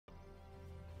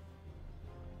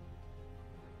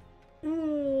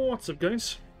What's up,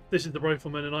 guys? This is the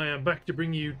Rifleman, and I am back to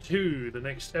bring you to the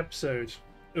next episode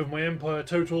of my Empire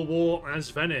Total War as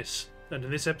Venice. And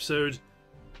in this episode,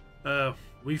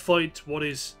 we fight what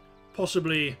is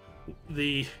possibly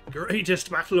the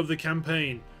greatest battle of the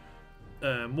campaign.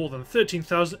 More than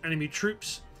 13,000 enemy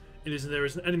troops. There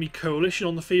is an enemy coalition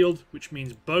on the field, which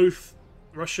means both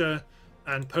Russia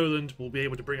and Poland will be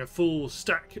able to bring a full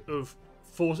stack of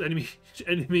enemy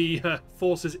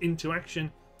forces into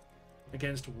action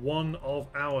against one of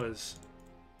ours.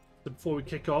 So before we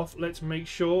kick off, let's make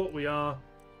sure we are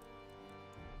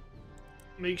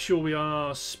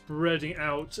spreading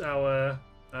out our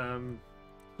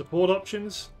support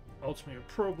options. Ultimately, we're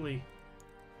probably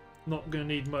not going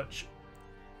to need much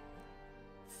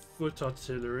foot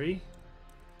artillery.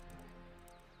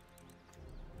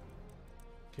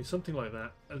 Okay, something like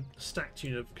that. A stacked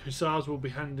unit of hussars will be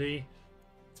handy.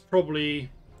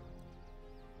 Probably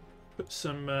put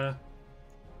some.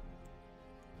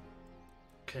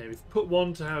 Okay, we've put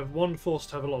one force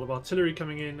to have a lot of artillery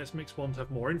coming in. Let's mix one to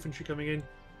have more infantry coming in.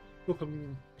 Oop,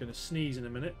 I'm gonna sneeze in a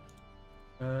minute.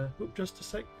 Oop, just a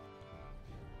sec.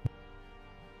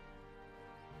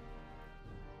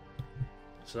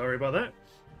 Sorry about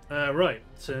that. Right,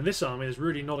 so in this army, there's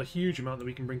really not a huge amount that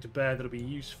we can bring to bear that'll be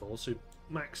useful. So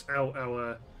max out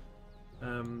our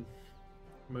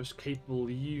most capable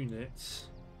units.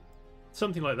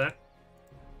 Something like that.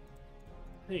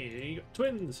 Hey, you got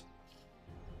twins!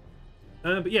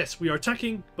 But yes, we are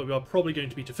attacking, but we are probably going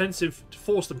to be defensive to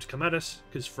force them to come at us,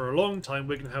 because for a long time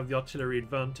we're going to have the artillery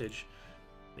advantage.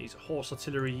 These are horse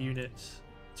artillery units,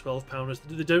 12 pounders.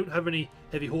 They don't have any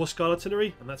heavy horse guard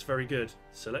artillery, and that's very good.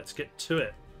 So let's get to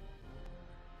it.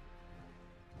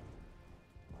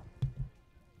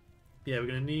 Yeah, we're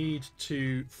going to need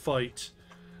to fight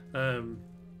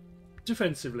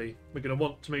defensively. We're going to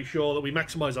want to make sure that we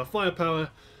maximise our firepower,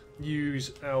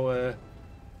 use our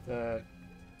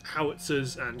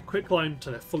howitzers and quicklime to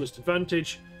their fullest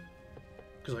advantage,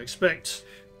 because I expect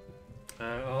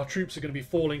our troops are going to be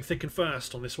falling thick and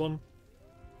fast on this one.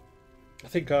 I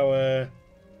think our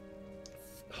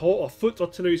foot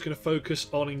artillery is going to focus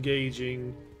on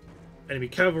engaging enemy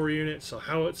cavalry units. Our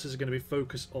howitzers are going to be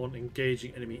focused on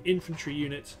engaging enemy infantry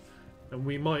units, and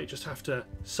we might just have to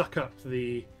suck up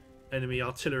the enemy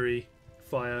artillery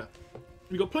fire.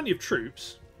 We've got plenty of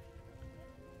troops.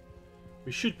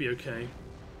 We should be okay.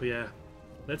 But yeah,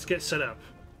 let's get set up.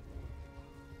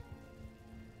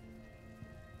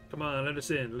 Come on, let us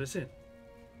in, let us in.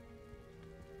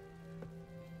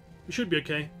 We should be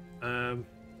okay.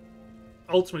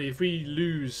 Ultimately, if we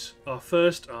lose our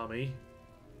first army,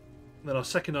 then our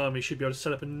second army should be able to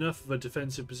set up enough of a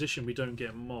defensive position we don't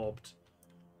get mobbed.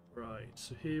 Right,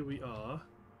 so here we are.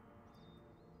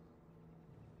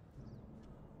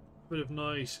 Bit of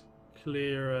nice,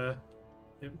 clear,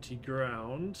 empty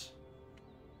ground.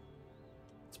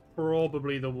 It's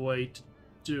probably the way to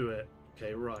do it.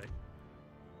 Okay, right.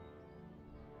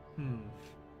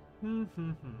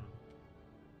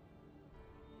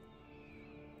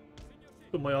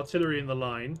 Put my artillery in the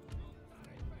line.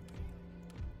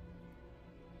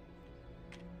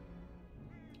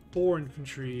 Four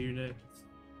infantry units.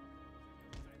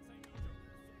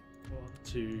 1,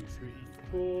 2, 3,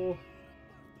 4.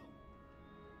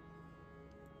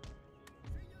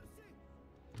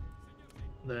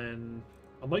 Then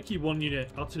I might keep one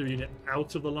artillery unit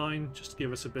out of the line, just to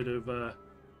give us a bit of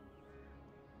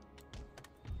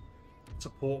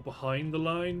support behind the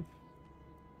line.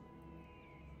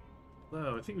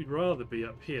 No, I think we'd rather be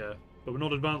up here, but we're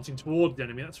not advancing toward the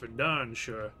enemy, that's for darn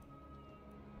sure.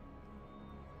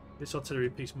 This artillery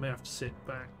piece may have to sit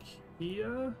back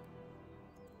here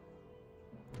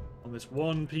on this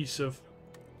one piece of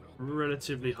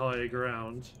relatively higher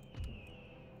ground.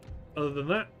 Other than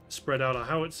that, spread out our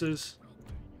howitzers.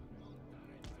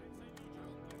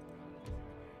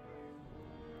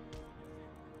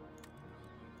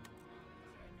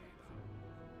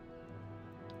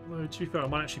 Although, to be fair, I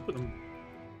might actually put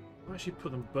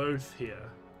them both here.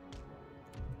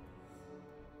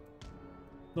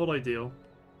 Not ideal.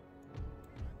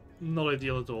 Not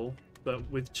ideal at all. But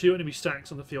with two enemy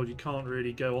stacks on the field, you can't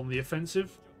really go on the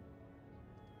offensive.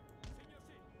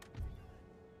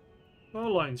 Our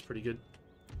line's pretty good.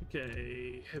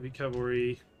 Okay, heavy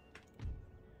cavalry,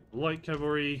 light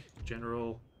cavalry,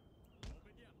 general.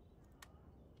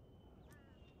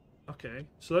 Okay,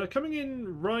 so they're coming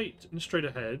in right and straight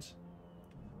ahead.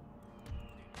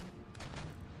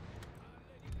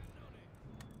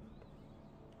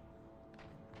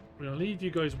 I'm going to leave you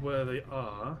guys where they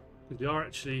are, because they are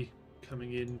actually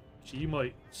coming in. So you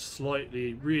might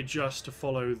slightly readjust to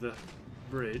follow the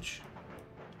bridge.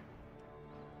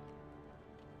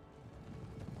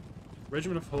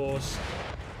 Regiment of Horse,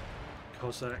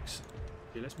 Cossacks.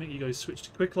 Okay, let's make you guys switch to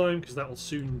quicklime because that will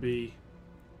soon be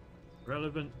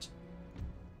relevant.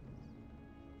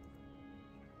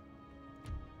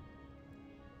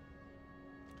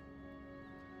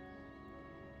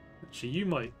 Actually, you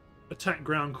might attack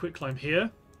ground quicklime here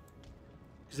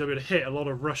because they'll be able to hit a lot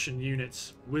of Russian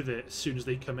units with it as soon as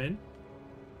they come in.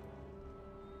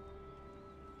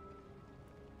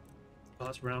 Oh,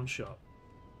 that's round shot.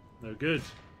 No good.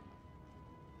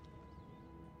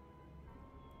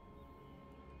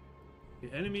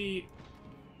 The enemy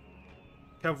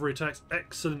cavalry attacks.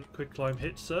 Excellent quicklime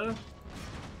hit, sir.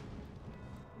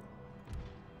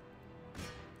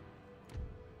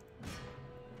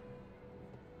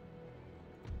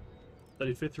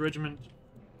 (35th Regiment).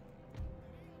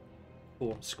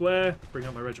 Form square. Bring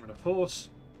up my regiment of horse.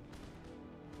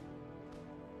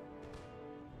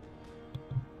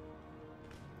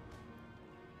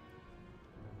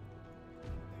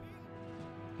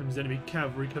 Comes enemy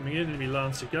cavalry coming in, enemy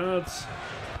Lancer Guards.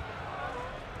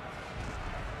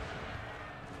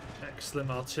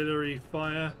 Excellent artillery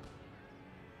fire.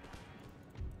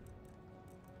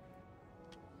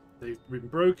 They've been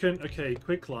broken. Okay,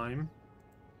 quicklime.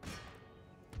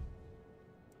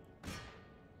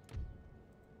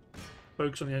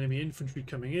 Focus on the enemy infantry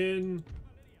coming in.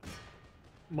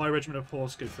 My regiment of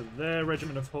horse go for their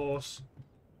regiment of horse.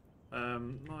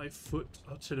 My foot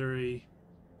artillery.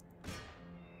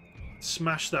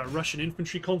 Smash that Russian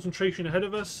infantry concentration ahead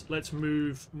of us. Let's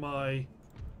move my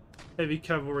heavy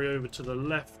cavalry over to the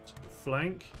left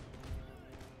flank.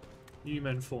 You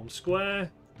men form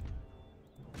square.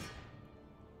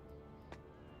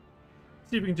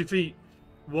 See if we can defeat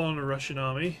one Russian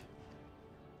army.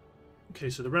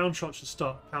 Okay, so the round shot should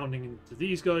start pounding into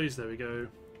these guys. There we go.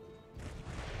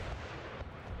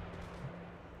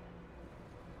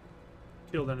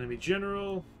 Killed enemy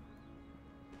general.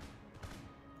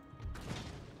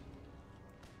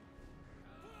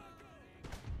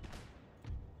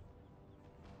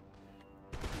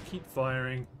 Keep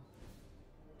firing.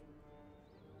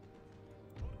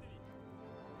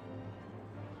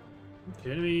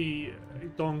 Okay, enemy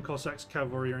Don Cossacks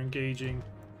cavalry are engaging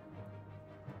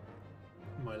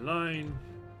my line.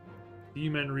 The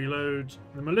men reload.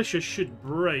 The militia should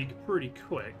break pretty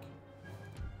quick.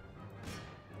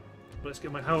 Let's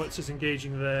get my howitzers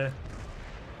engaging their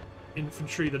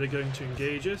infantry that are going to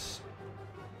engage us.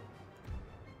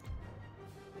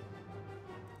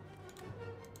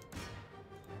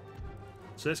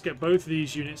 So let's get both of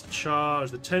these units to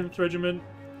charge the 10th Regiment.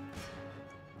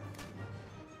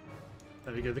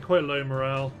 There we go, they're quite low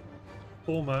morale.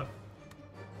 Form up.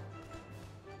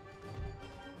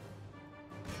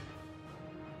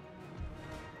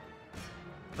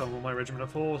 Come on, my regiment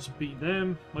of horse, beat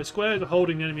them. My squares are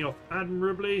holding the enemy off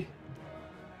admirably.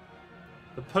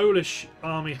 The Polish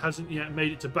army hasn't yet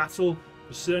made it to battle.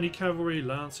 The Cerny cavalry,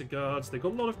 Lancer Guards, they've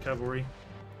got a lot of cavalry.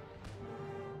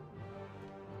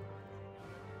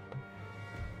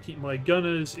 Keep my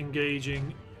gunners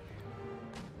engaging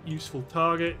useful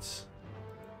targets.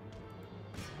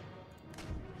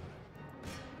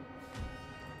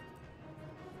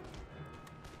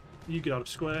 You get out of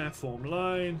square, form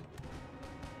line.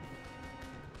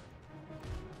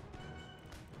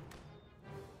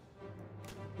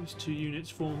 These two units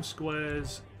form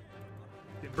squares.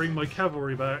 Bring my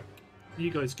cavalry back. You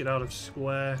guys get out of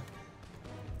square.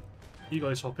 You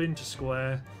guys hop into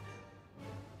square.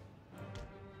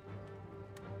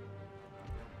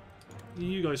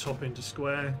 You guys hop into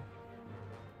square.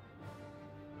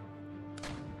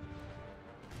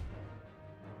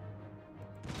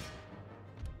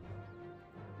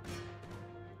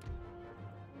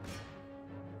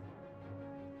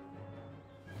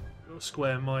 Your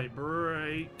square might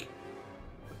break.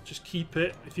 Just keep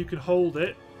it. If you can hold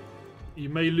it, you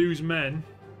may lose men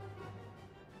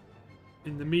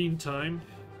in the meantime,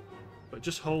 but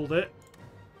just hold it.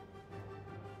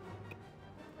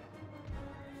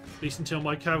 At least until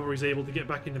my cavalry is able to get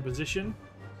back into position.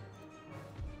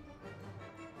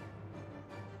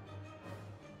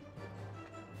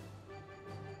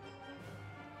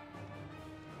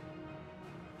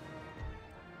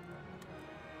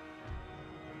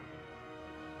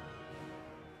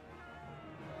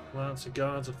 Lancer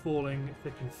Guards are falling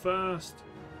thick and fast.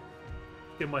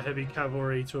 Get my heavy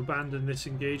cavalry to abandon this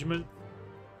engagement.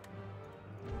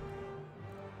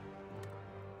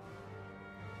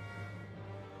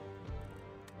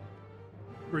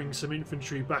 Bring some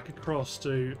infantry back across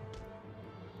to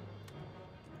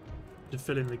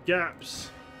fill in the gaps.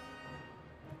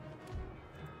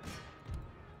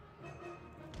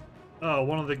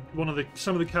 Oh,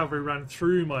 some of the cavalry ran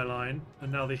through my line, and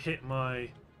now they hit my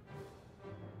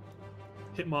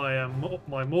hit my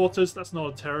my mortars. That's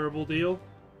not a terrible deal.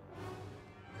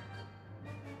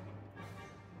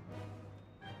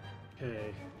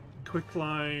 Okay, quick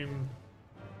climb,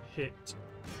 hit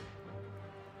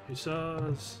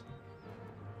hussars.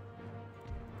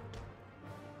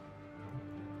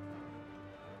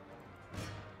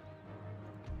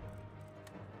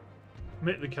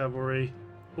 Commit the cavalry,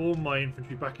 form my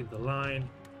infantry back into line.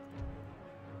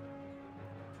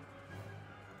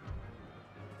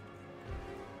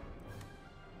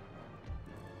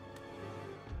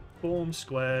 Form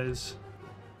squares.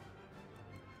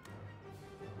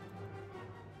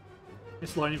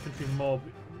 This line infantry mob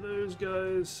those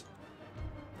guys.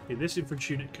 Okay, this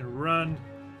infantry unit can run.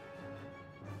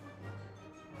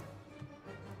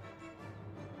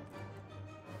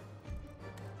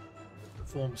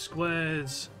 Form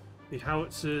squares. The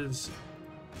howitzers.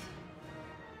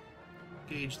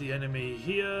 Engage the enemy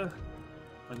here.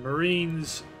 And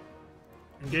marines.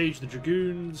 Engage the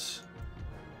dragoons.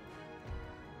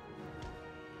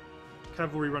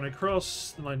 Cavalry run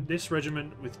across. Then this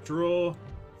regiment withdraw.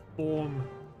 Form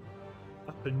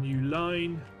up a new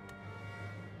line.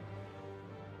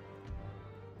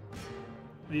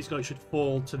 These guys should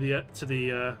fall to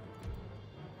the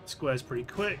squares pretty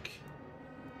quick.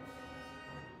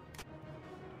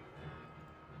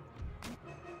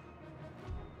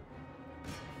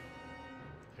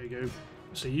 There you go.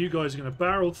 So you guys are going to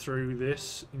barrel through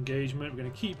this engagement. We're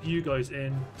going to keep you guys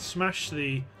in. Smash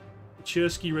the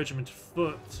Chersky regiment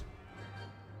foot.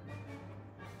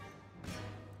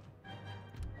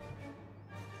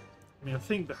 I mean, I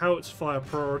think the howitzer fire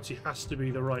priority has to be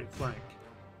the right flank.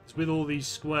 Because with all these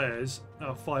squares,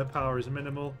 our firepower is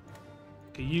minimal.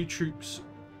 Okay, you troops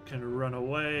can run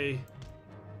away.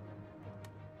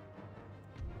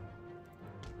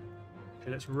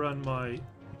 Okay, let's run my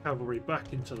cavalry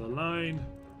back into the line.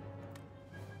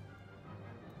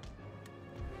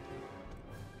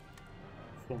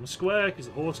 Form a square because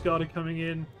the horse guard are coming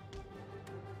in.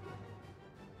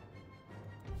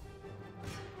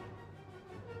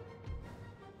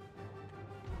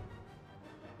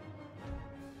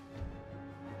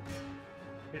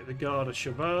 Hit the guard of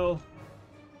cheval.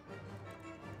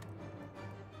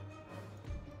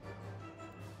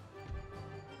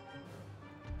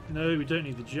 No, we don't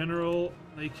need the general.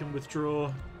 They can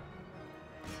withdraw.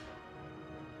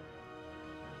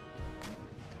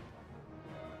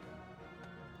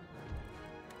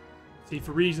 See,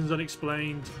 for reasons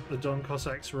unexplained, the Don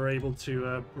Cossacks were able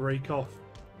to break off.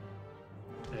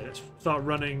 Okay, let's start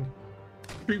running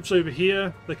troops over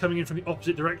here. They're coming in from the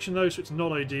opposite direction though, so it's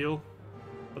not ideal.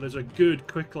 But there's a good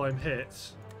quick climb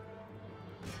hit.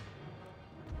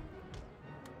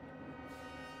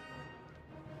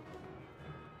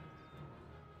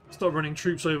 Start running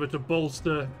troops over to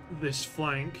bolster this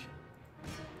flank.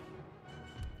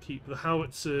 Keep the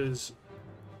howitzers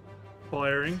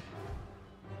firing.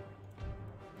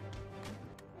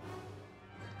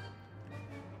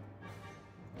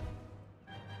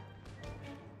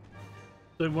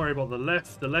 Don't worry about the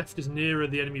left. The left is nearer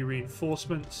the enemy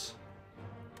reinforcements.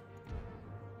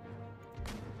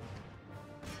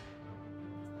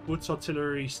 Woods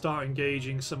artillery start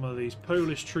engaging some of these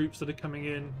Polish troops that are coming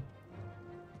in.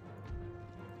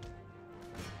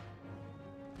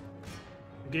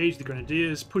 Engage the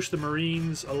grenadiers, push the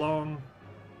marines along.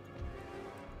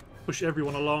 Push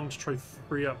everyone along to try to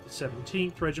free up the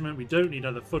 17th regiment. We don't need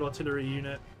another foot artillery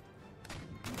unit.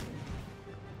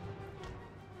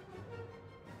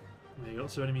 There you go,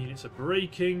 so enemy units are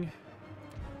breaking.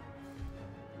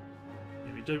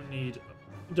 Yeah, we don't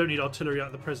need artillery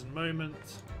at the present moment.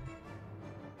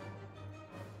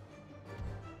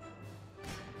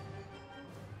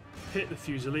 Hit the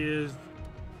Fusiliers.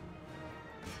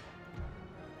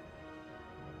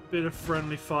 Bit of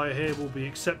friendly fire here will be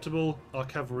acceptable. Our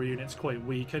cavalry unit's quite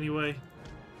weak anyway.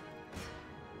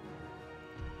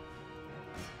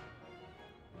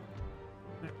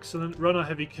 Excellent. Run our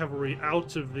heavy cavalry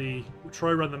out of the... We'll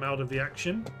try run them out of the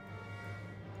action.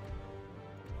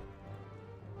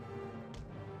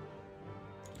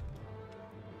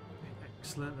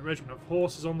 Excellent. The regiment of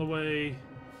horse is on the way.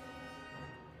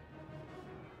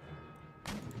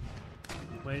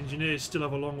 My engineers still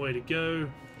have a long way to go.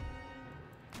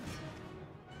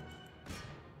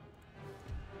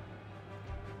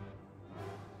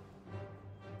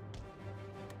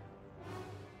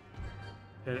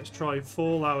 Okay, let's try and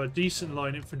fall our decent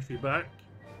line infantry back.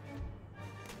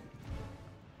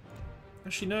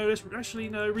 Actually, no,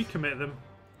 recommit them.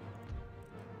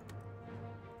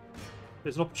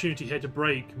 There's an opportunity here to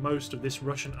break most of this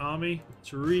Russian army.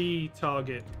 Let's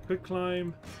re-target quick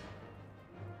climb.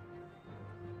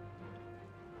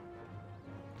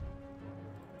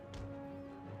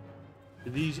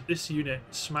 This unit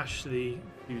smash the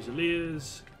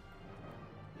Fusiliers.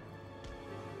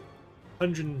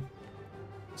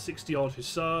 160 odd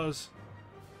Hussars.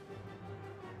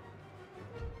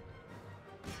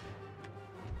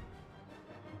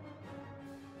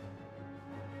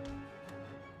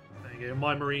 There you go,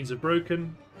 my Marines are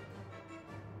broken.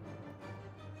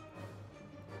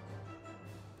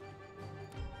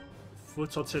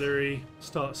 Foot artillery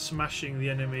start smashing the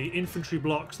enemy infantry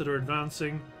blocks that are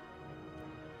advancing.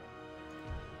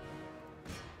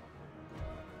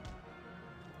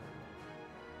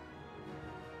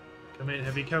 Come in,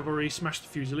 heavy cavalry, smash the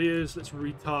Fusiliers. Let's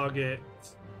retarget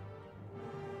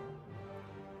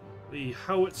the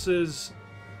howitzers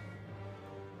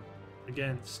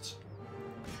against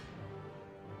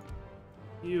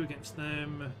you, against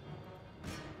them.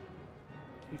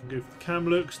 You can go for the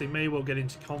Kamluks. They may well get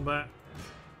into combat.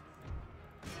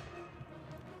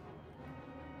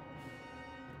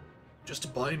 Just to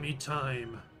buy me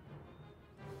time.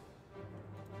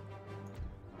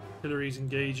 Artillery's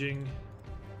engaging.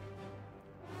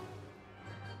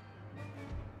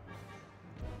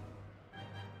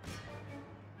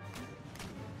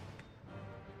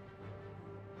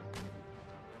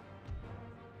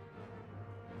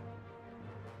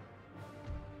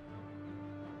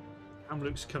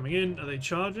 Kamluks coming in. Are they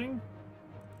charging?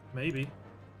 Maybe.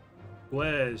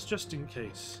 Where's just in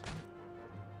case?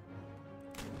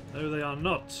 No, they are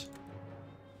not.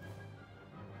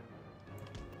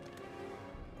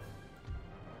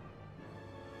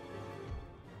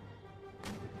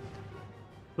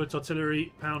 Foot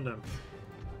artillery, pound them.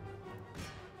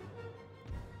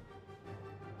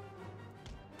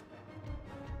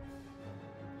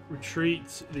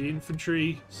 Retreat the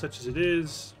infantry, such as it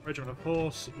is. Regiment of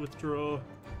horse, withdraw.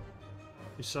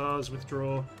 Hussars,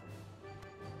 withdraw.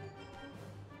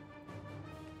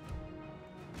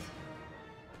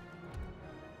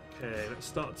 Okay, let's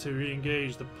start to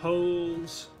re-engage the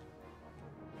Poles.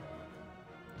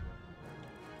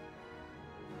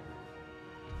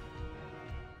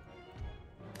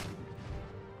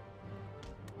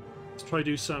 Let's try to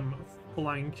do some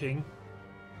flanking.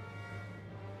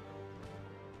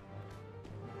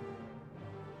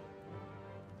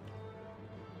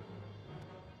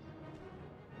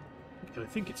 I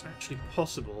think it's actually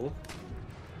possible.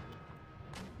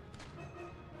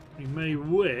 We may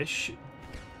wish.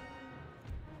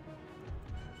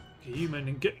 Okay, you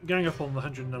men gang up on the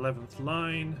 111th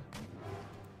line.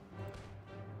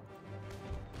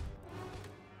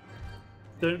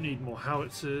 Don't need more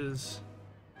howitzers.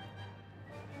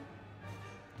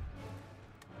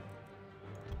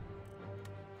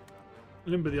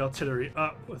 Limber the artillery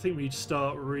up. I think we need to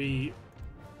start rebasing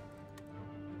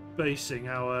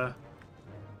our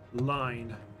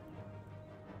line.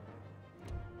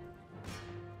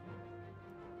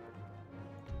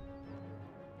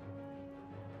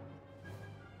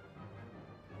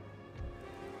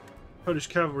 Polish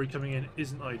cavalry coming in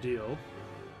isn't ideal.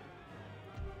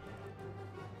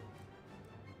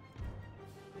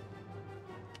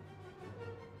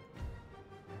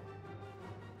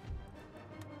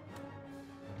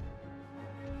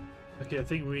 Okay, I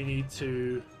think we need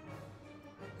to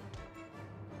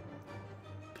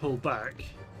pull back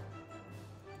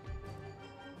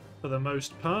for the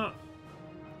most part.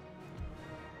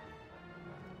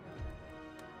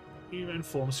 You men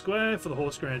form square for the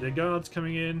Horse Grenadier Guards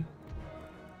coming in.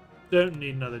 Don't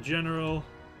need another general.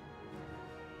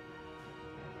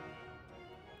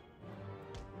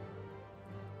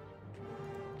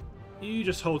 You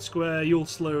just hold square, you'll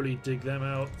slowly dig them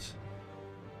out.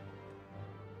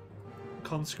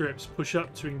 Conscripts push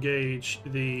up to engage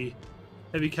the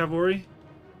heavy cavalry.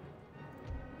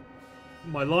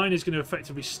 My line is going to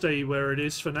effectively stay where it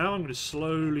is for now. I'm going to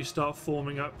slowly start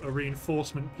forming up a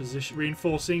reinforcing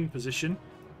position.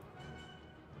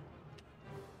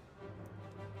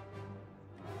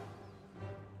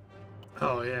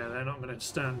 Oh yeah, they're not going to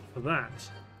stand for that.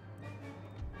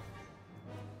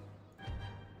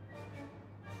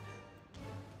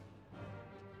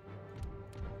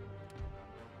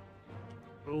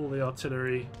 All the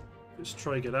artillery, just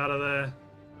try to get out of there.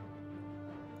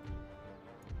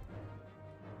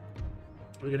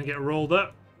 We're going to get rolled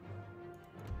up.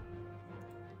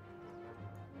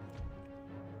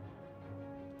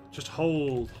 Just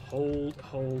hold, hold,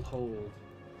 hold, hold.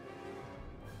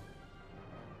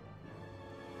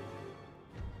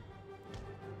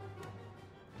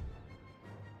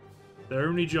 Their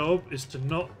only job is to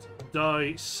not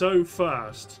die so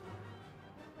fast.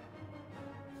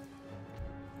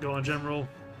 Go on, General.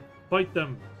 Fight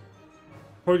them.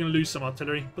 Probably going to lose some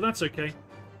artillery, but that's okay.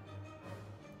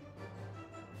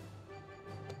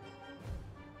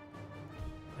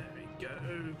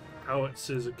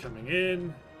 Howitzers are coming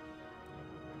in.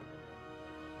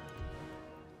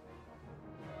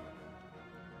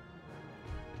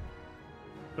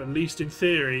 But at least in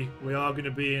theory, we are going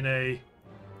to be in a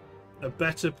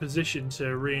better position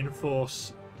to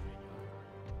reinforce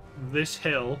this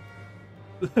hill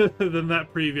than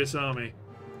that previous army.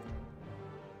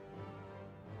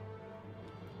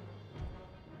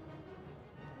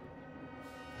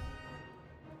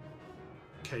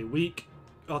 Okay, weak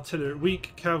artillery,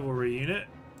 weak cavalry unit.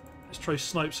 Let's try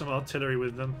snipe some artillery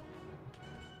with them.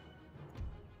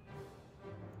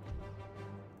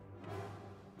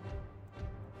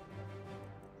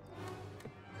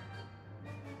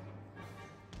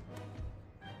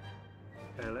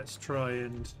 Okay, let's try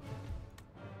and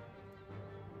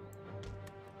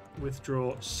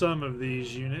withdraw some of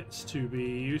these units to be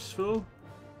useful.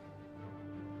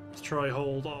 Let's try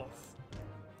hold off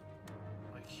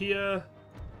like here.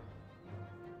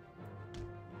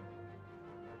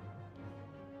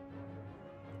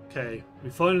 Okay, we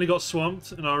finally got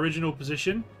swamped in our original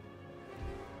position.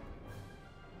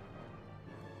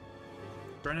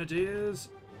 Grenadiers,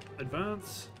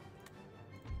 advance.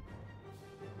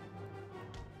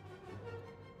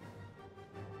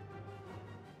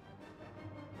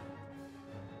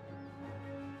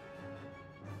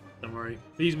 Don't worry,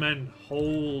 these men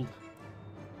hold.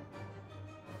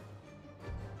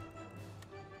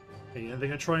 Okay, they're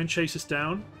going to try and chase us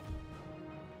down.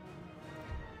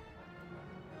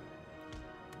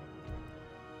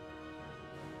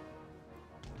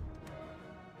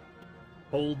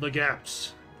 Hold the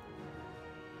gaps.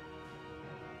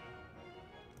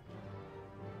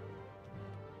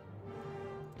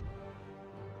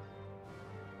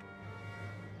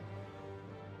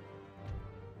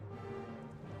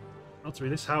 Ultimately,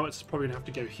 this howitz is probably going to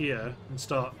have to go here and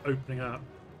start opening up.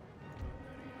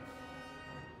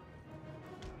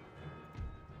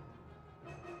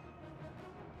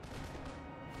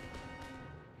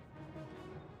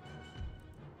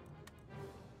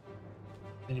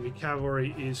 Enemy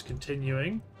cavalry is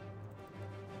continuing.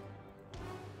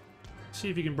 See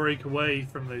if you can break away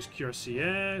from those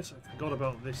cuirassiers. I forgot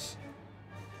about this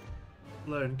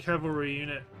lone cavalry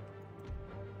unit.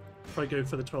 Try go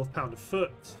for the 12-pounder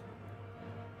foot.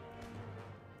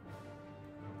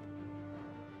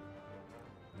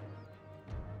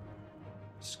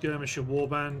 Skirmisher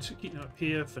warband, keep them up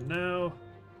here for now.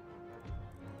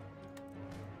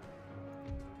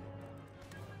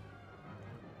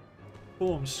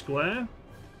 Form square,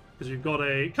 because we've got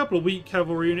a couple of weak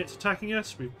cavalry units attacking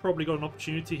us. We've probably got an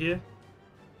opportunity here.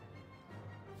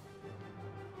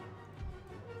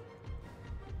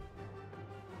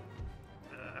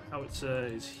 Howitzer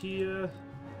is here.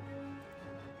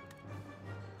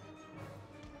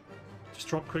 Just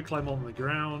drop quick climb on the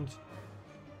ground.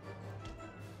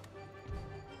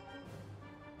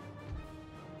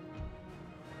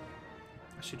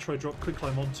 Actually, try drop quick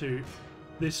climb onto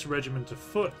this regiment of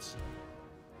foot.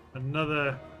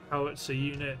 Another howitzer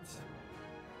unit.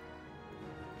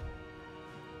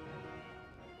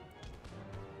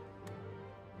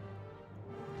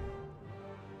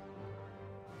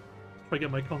 Try to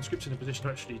get my conscripts in a position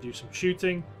to actually do some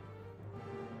shooting.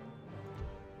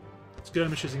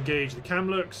 Skirmishers engage the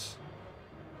Kamluks.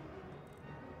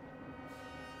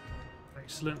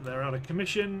 Excellent, they're out of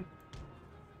commission.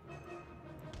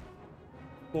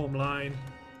 Form line.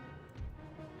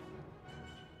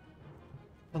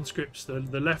 Conscripts, the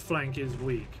left flank is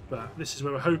weak, but this is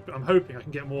where I'm hoping I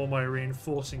can get more of my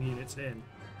reinforcing units in.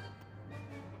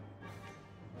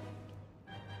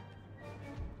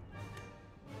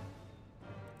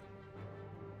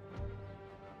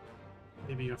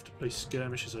 Maybe you have to place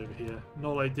skirmishers over here.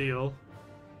 Not ideal.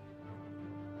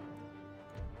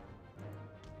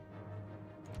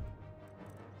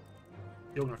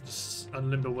 You're going to have to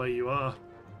unlimber where you are.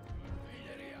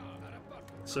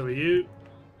 So are you.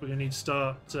 We're going to need to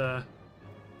start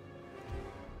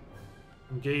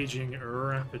engaging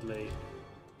rapidly.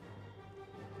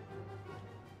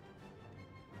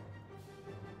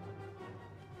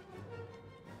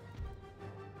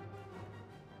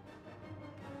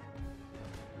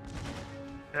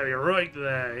 There, you're right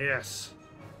there, yes.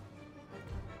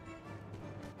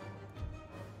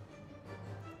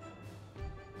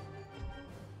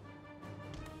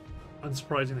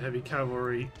 Unsurprising, the heavy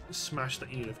cavalry smashed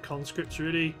that unit of conscripts,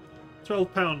 really.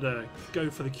 12-pounder, go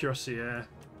for the cuirassier.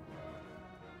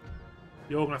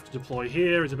 You're going to have to deploy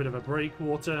here as a bit of a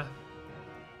breakwater.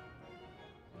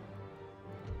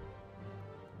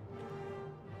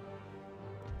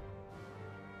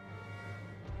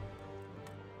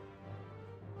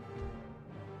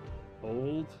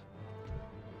 Hold.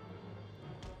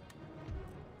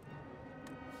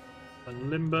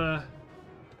 Unlimber.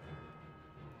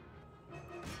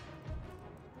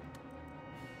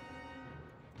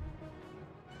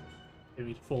 You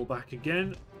need to fall back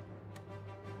again.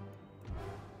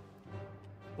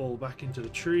 Fall back into the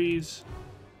trees.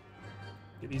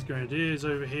 Get these grenadiers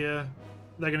over here.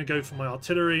 They're going to go for my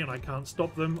artillery and I can't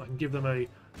stop them. I can give them a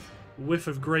whiff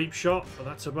of grape shot, but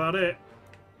that's about it.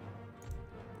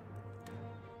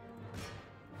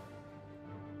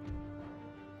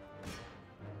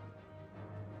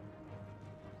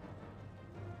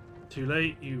 Too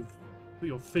late,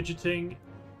 you're fidgeting.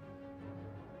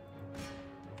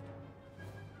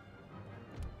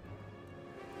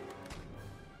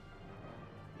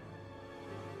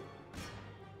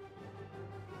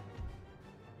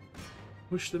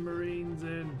 Push the Marines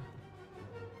in.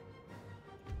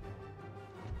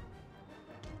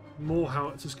 More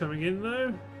howitzers coming in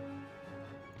though.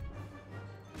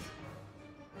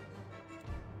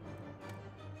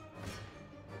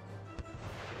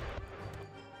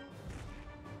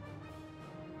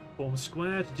 Form a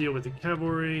square to deal with the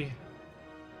cavalry.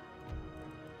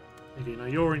 Okay, now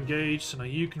you're engaged, so now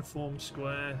you can form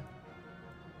square.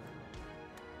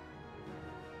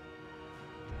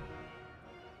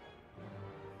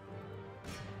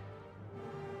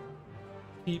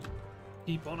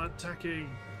 Keep on attacking.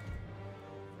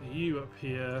 You up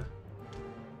here.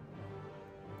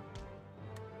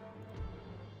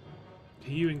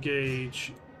 You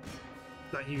engage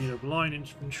that unit of line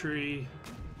infantry.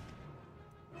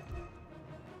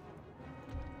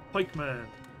 Pikeman,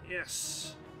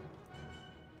 yes.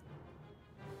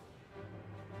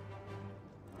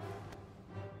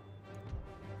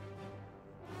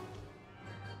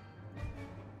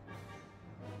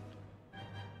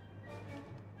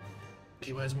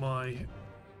 Okay, where's my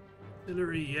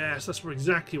artillery? Yes, that's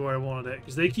exactly where I wanted it,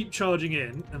 because they keep charging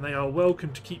in, and they are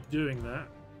welcome to keep doing that.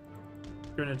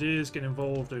 Grenadiers get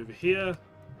involved over here.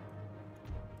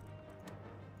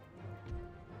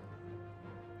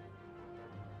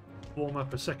 Form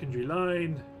up a secondary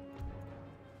line.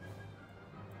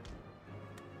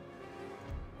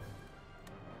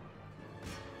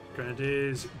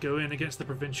 Grenadiers go in against the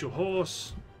provincial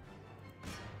horse.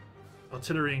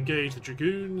 Artillery engage the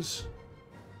dragoons.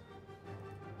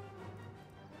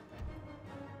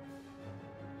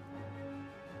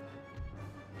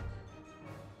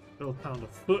 12 pound a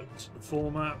foot,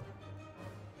 form up.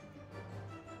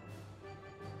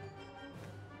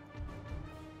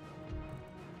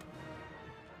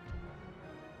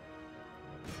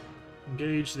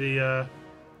 Engage the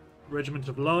regiment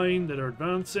of line that are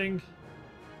advancing.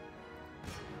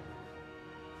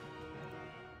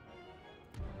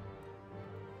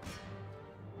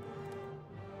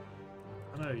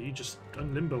 I know, you just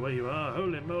unlimber where you are.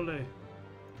 Holy moly.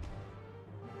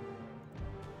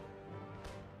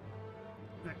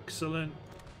 Excellent.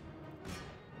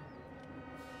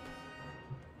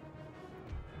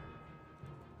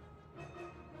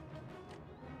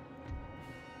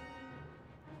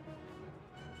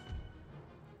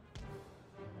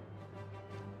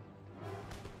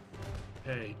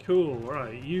 Okay, cool.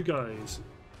 Right, you guys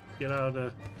get out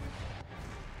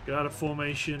of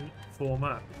formation, form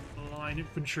up. Line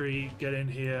infantry get in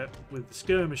here with the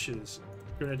skirmishers.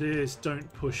 Grenadiers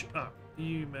don't push up.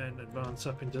 You men advance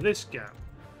up into this gap.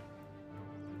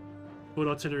 Foot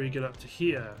artillery get up to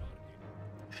here.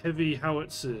 Heavy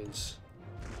howitzers.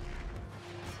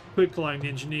 Quicklime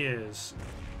engineers.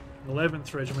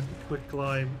 11th Regiment,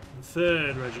 Quicklime,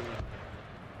 3rd Regiment.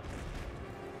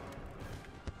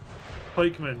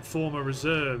 Pikemen form a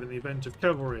reserve in the event of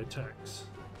cavalry attacks.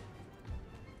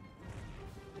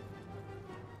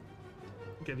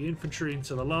 Get the infantry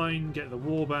into the line, get the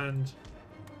warband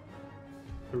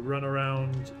to run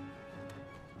around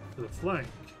to the flank.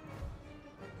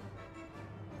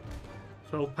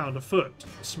 12 pound a foot,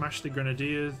 smash the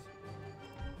grenadiers.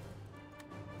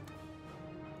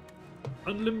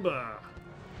 Unlimber.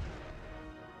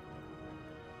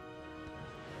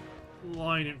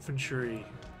 Line infantry,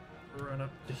 run up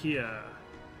to here.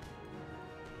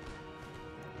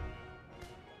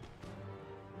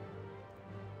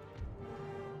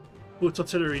 Foot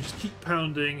artillery, just keep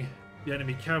pounding the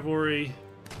enemy cavalry.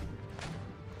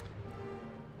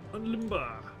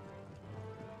 Unlimber.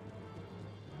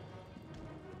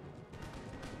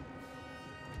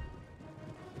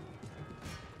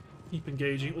 Keep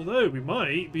engaging, although we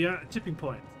might be at a tipping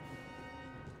point.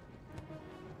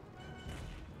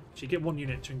 So you get one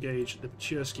unit to engage the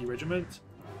Chersky Regiment.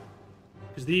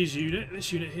 Because this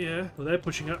unit here, well, they're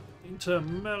pushing up into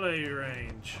melee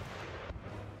range.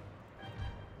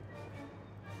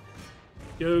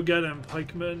 Go get him,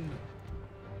 pikemen.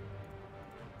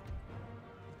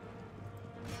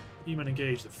 E-men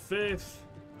engage the 5th.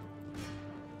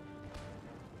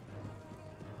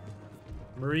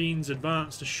 Marines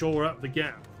advance to shore up the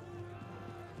gap.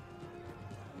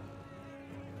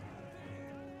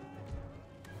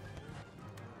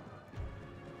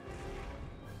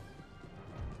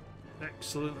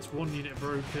 Excellent, that's 1 unit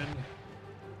broken.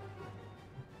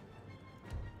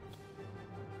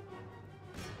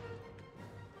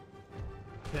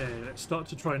 Okay, let's start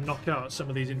to try and knock out some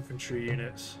of these infantry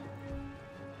units.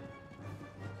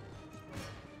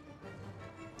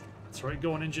 That's right,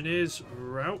 go on engineers,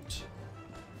 route.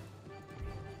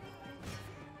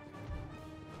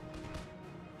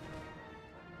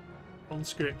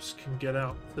 Conscripts can get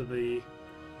out to the...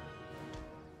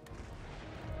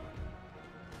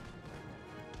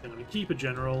 I'm going to keep a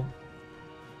general,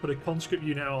 put a conscript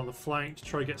unit out on the flank to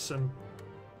try to get some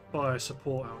fire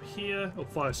support out here, or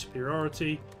fire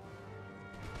superiority.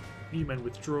 E-men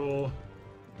withdraw.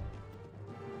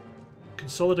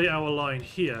 Consolidate our line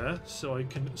here so I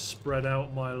can spread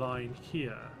out my line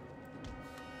here.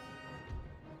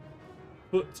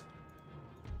 Put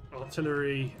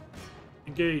artillery,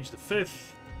 engage the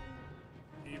 5th.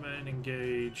 E-men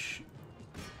engage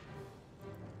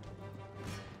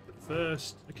the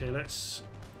 1st. Okay, let's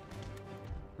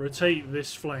rotate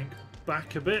this flank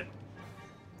back a bit.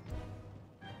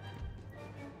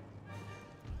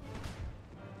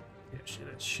 Actually,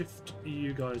 let's shift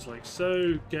you guys like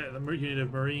so. Get the unit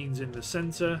of Marines in the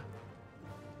center.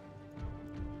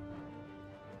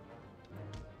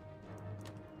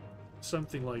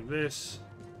 Something like this.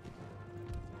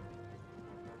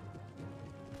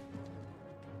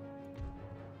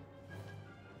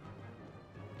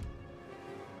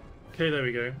 Okay, there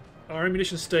we go. Our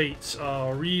ammunition states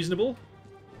are reasonable.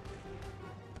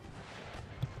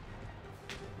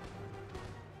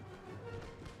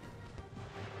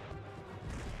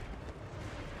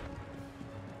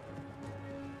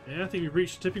 Yeah, I think we've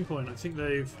reached a tipping point. I think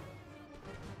they've...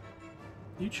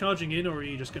 Are you charging in or are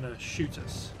you just going to shoot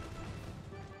us?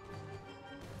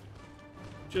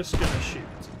 Just going to shoot.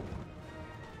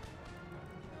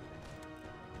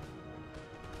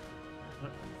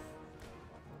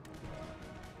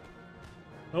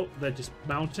 Oh, they're just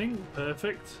mounting.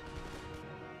 Perfect.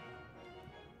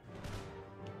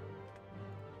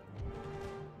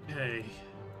 Okay.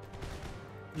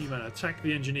 You man, attack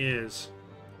the engineers.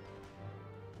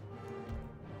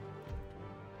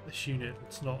 This unit,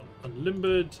 it's not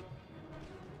unlimbered.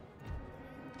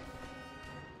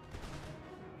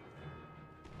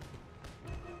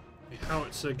 The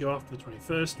howitzer go after the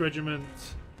 21st Regiment.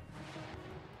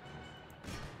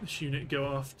 This unit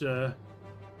go after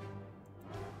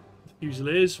the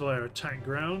Fusiliers via attack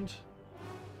ground.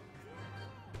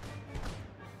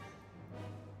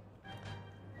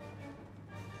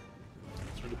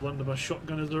 That's where the blunderbuss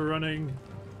shotgunners are running.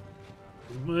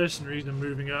 The mercenaries are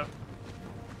moving up.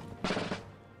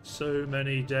 So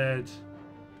many dead.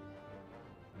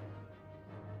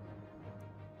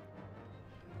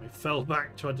 We fell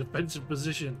back to our defensive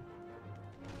position.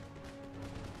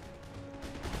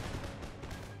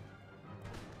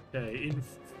 Okay, in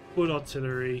foot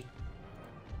artillery.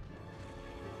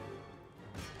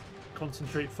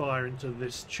 Concentrate fire into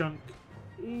this chunk.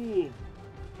 Ooh,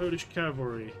 Polish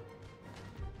cavalry.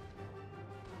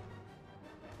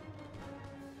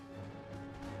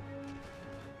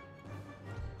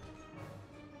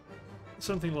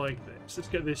 Something like this. Let's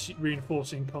get this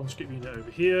reinforcing conscript unit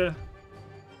over here.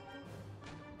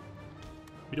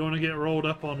 We don't want to get rolled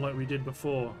up on like we did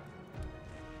before.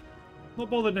 Not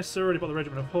bothered necessarily about the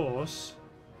regiment of horse.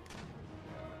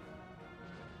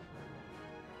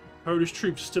 Polish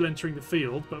troops are still entering the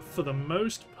field, but for the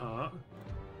most part...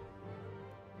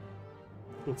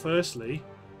 Well, firstly,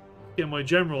 get my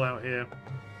general out here.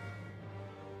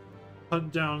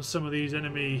 Hunt down some of these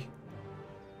enemy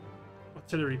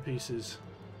artillery pieces.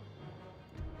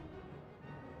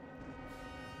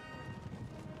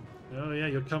 Oh yeah,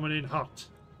 you're coming in hot.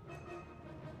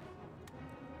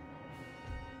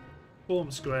 Form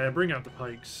square, bring out the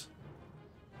pikes.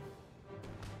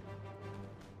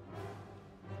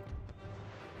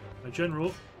 My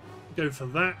general, go for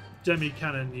that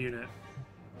demi-cannon unit.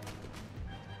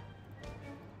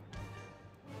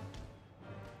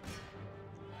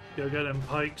 Go get them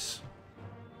pikes.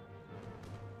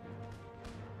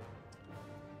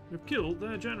 We've killed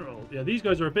their general. Yeah, these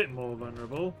guys are a bit more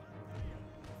vulnerable.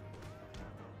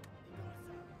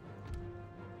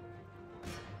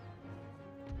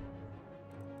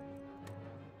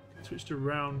 Switch to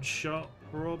round shot,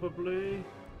 probably.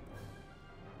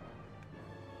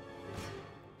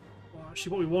 Well,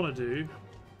 actually, what we want to do...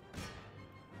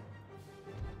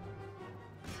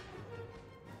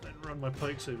 Then run my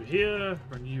pikes over here,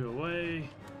 run you away.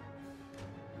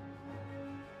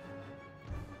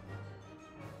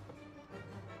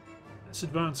 Let's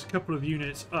advance a couple of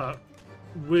units up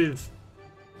with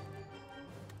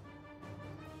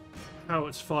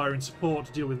Howitz fire and support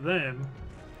to deal with them.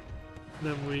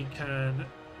 Then we can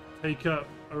take up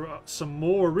some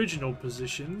more original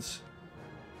positions.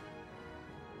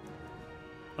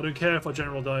 I don't care if our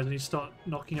general dies, I need to start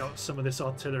knocking out some of this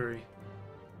artillery.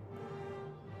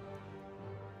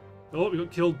 Oh, we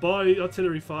got killed by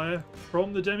artillery fire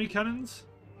from the demi-cannons.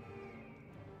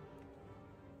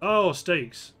 Oh,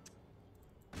 stakes.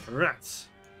 Rats.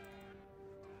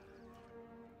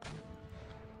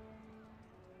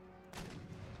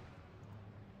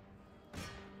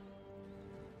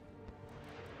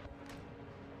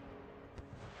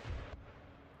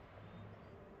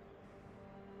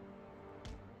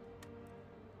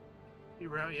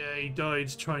 Yeah, he died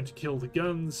trying to kill the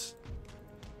guns.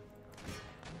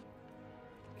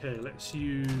 Okay, let's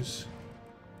use...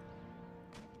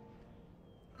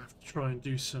 I have to try and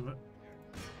do some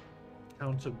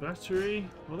counter battery.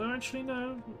 Although actually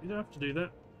no, you don't have to do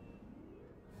that.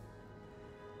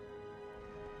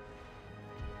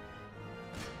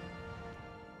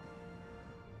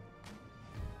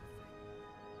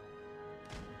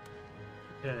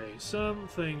 Okay,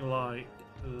 something like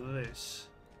this.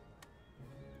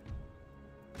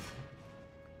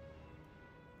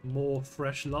 More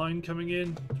fresh line coming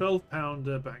in.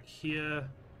 12-pounder back here.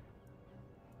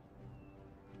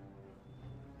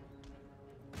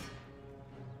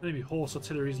 Maybe horse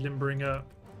artillery is limbering up.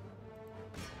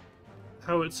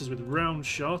 Howitzers with round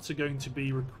shot are going to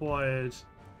be required.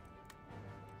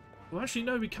 Well, actually,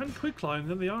 no, we can quicklime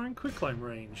them. They are in quicklime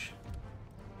range.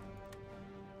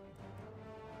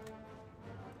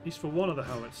 At least for one of the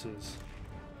howitzers.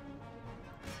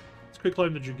 Let's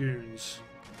quicklime the dragoons.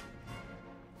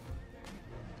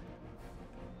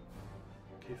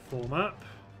 Okay, form up.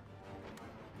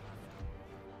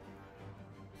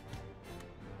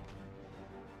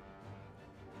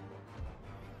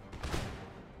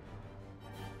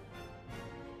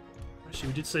 Actually,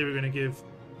 we did say we were going to give...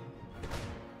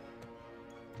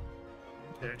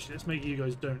 Okay, actually, let's make you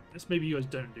guys don't... maybe you guys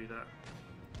don't do that.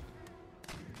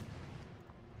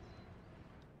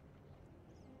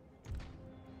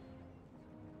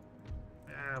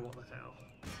 Ah, what the hell.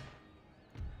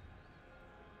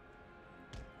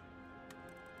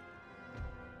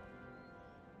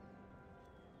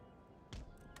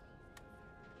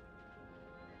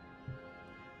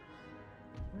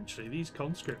 Actually, these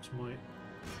conscripts might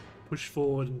push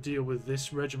forward and deal with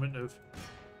this regiment of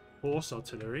horse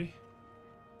artillery.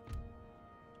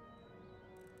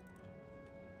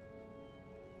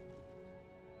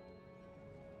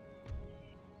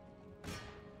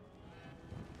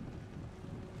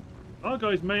 Our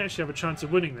guys may actually have a chance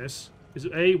of winning this, because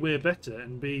A, we're better,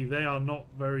 and B, they are not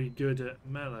very good at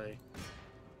melee.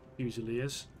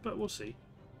 Fusiliers, but we'll see.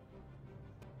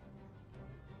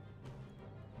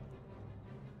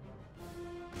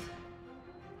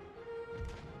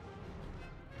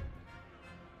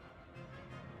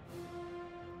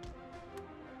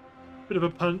 Bit of a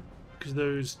punt, because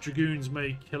those dragoons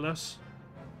may kill us.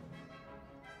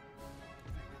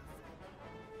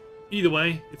 Either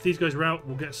way, if these guys are out,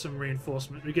 we'll get some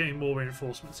reinforcement. We're getting more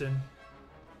reinforcements in.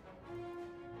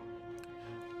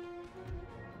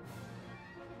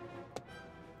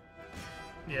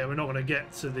 Yeah, we're not going to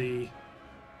get to the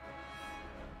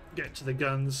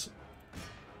guns.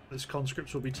 Those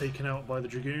conscripts will be taken out by the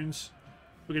dragoons.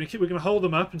 We're going to hold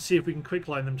them up and see if we can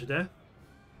quicklime them to death.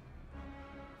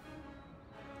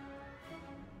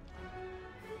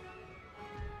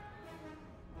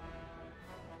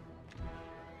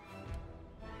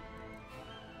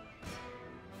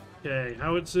 Okay,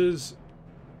 howitzers,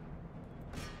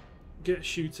 get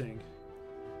shooting.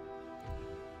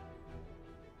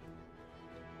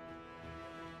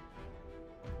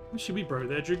 Should we broke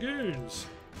their dragoons?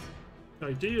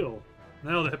 Ideal.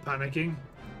 Now they're panicking.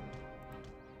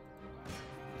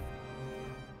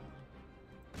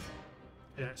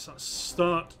 Yeah, so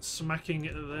start smacking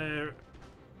their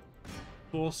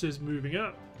forces moving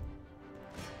up.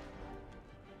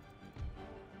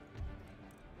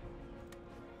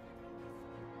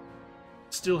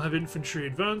 Still have infantry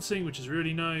advancing, which is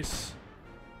really nice.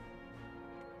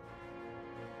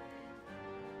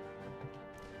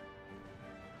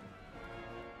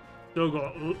 Still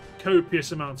got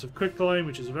copious amounts of quicklime,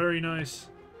 which is very nice.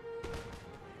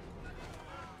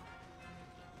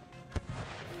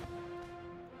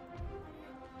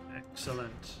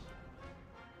 Excellent.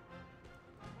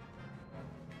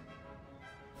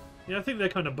 Yeah, I think they're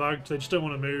kind of bugged. They just don't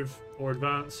want to move or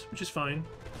advance, which is fine.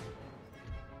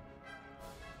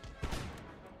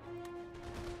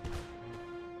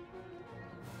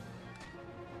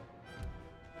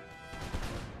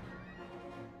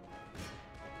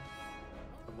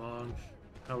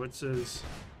 Howitzers.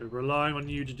 We're relying on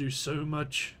you to do so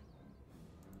much.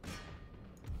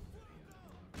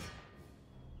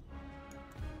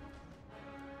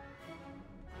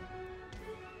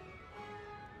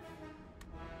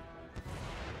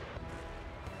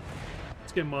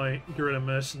 Let's get my guerrilla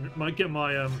mercenary, might get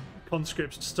my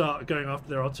conscripts to start going after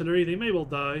their artillery. They may well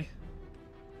die.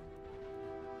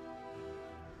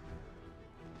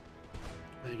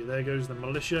 There goes the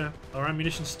militia. Our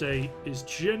ammunition state is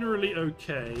generally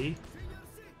okay.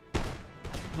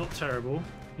 Not terrible.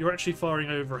 You're actually firing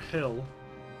over a hill.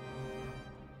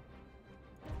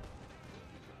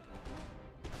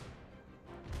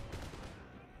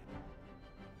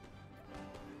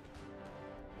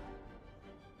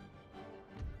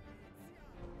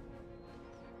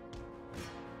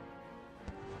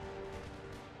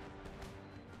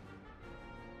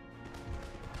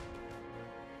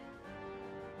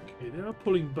 They are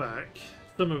pulling back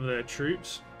some of their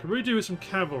troops. Could we do with some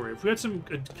cavalry? If we had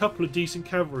a couple of decent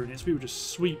cavalry units, we would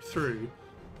just sweep through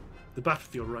the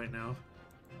battlefield right now.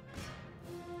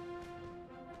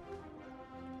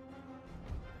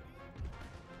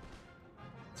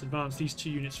 Let's advance these 2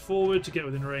 units forward to get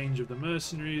within range of the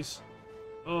mercenaries.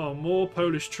 Oh, more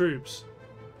Polish troops.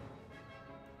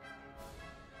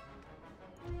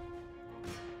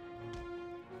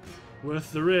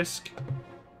 Worth the risk.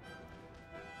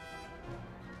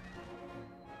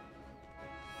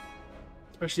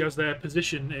 Especially as their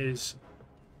position is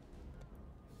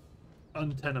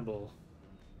untenable.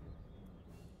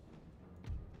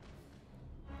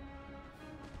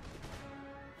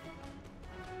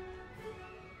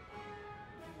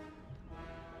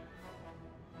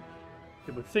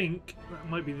 I would think that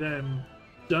might be them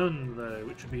done though,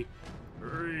 which would be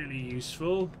really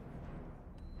useful.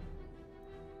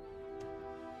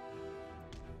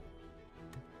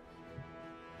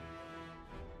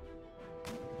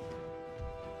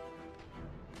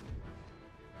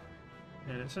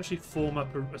 Yeah, let's actually form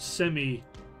up a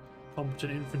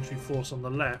semi-competent infantry force on the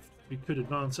left. We could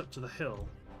advance up to the hill.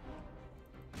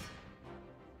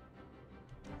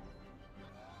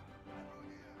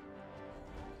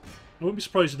 I wouldn't be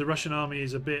surprised if the Russian army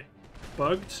is a bit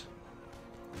bugged.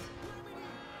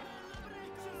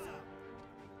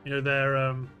 You know,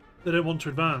 they don't want to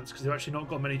advance because they've actually not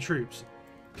got many troops.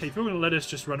 Okay, if you're going to let us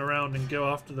just run around and go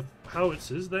after the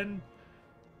howitzers, then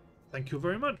thank you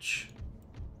very much.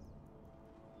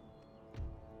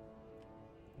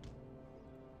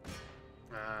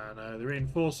 Ah, no, the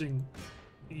reinforcing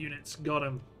units got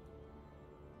him.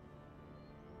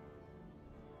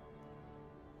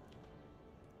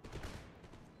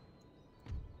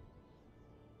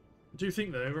 I do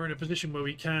think, though, we're in a position where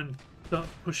we can start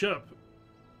to push up.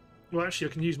 Well,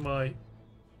 actually, I can use my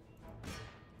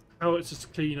howitzers to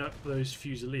clean up those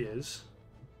fusiliers.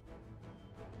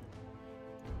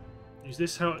 Use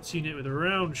this howitzer unit with a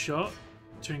round shot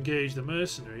to engage the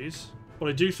mercenaries. But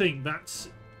I do think that's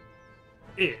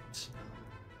it.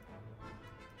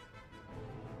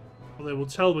 Although we'll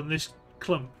tell when this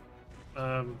clump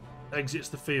exits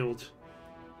the field.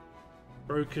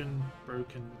 Broken,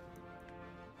 broken.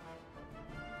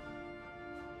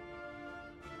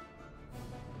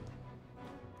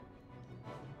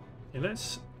 Yeah,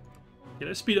 let's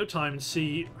speed up time and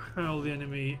see how the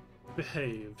enemy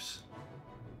behaves.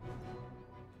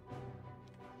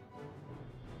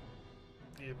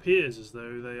 It appears as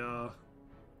though they are.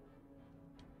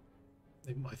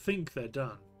 I think they're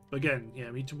done. But again, yeah,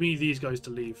 we need these guys to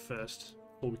leave first,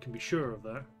 before we can be sure of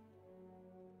that.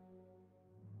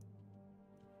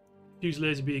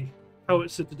 Fusiliers are being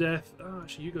howitzered to death. Oh,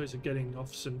 actually, you guys are getting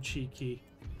off some cheeky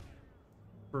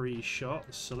free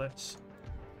shots, so let's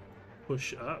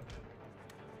push up.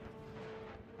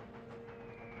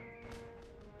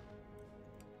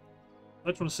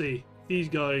 I just want to see these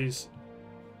guys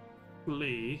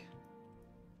flee.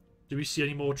 Do we see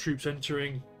any more troops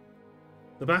entering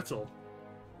the battle?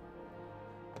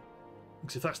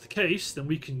 Because if that's the case, then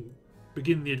we can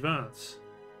begin the advance.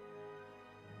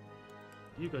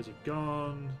 You guys are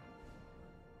gone.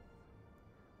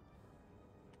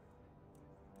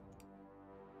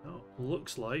 Oh,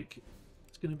 looks like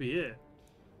it's going to be it.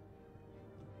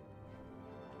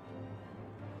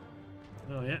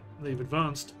 Oh yeah, they've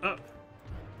advanced up.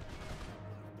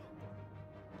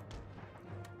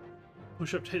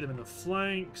 Push up to hit them in the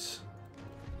flanks.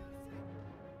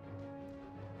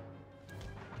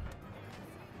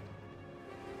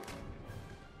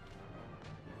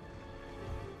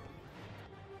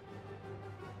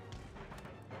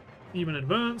 Even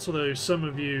advance, although some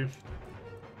of you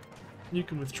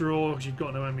can withdraw because you've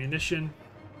got no ammunition.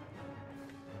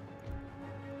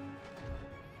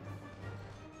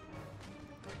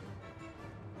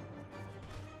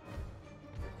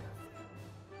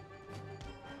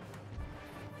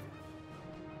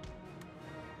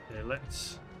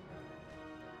 Let's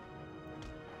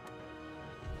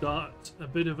start a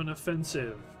bit of an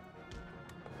offensive.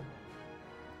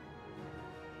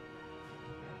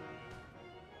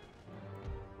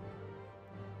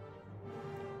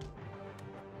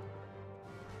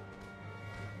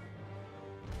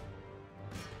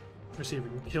 Let's see if we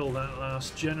can kill that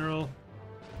last general.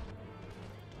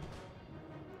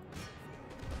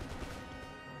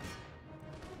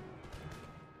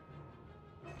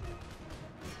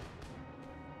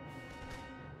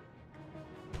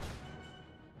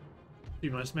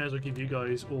 I may as well give you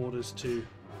guys orders to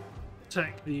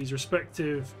attack these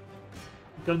respective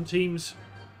gun teams.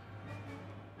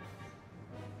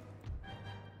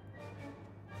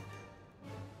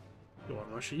 Go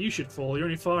on, Russia, you should fall. You're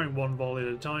only firing one volley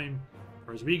at a time,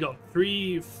 whereas we got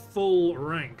 3 full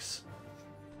ranks.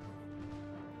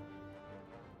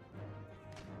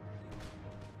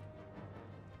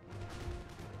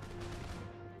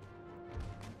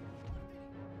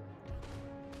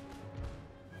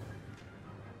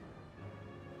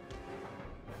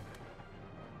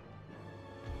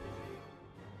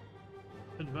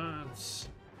 Advance.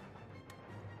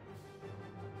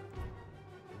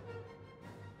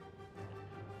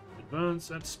 Advance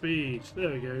at speed.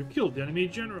 There we go. Killed the enemy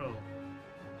general.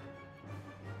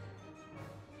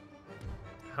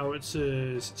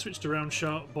 Howitzers switched around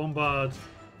sharp. Bombard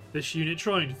this unit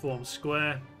trying to form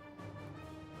square.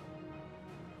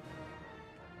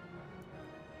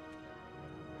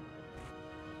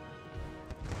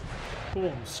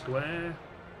 Form square.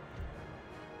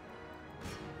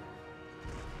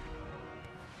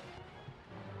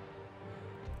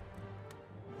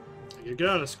 You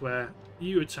go out of square,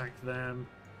 you attack them.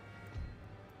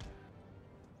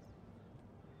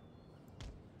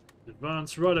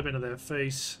 Advance right up into their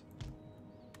face.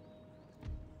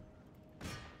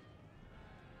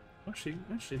 Actually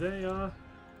they are.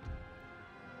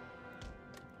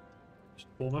 Just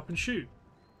form up and shoot.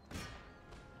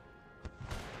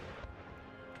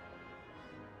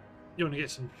 You want to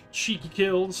get some cheeky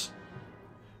kills,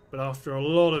 but after a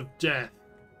lot of death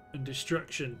and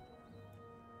destruction.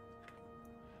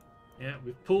 Yeah,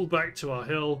 we've pulled back to our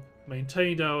hill,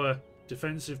 maintained our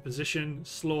defensive position,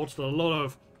 slaughtered a lot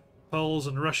of Poles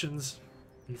and Russians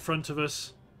in front of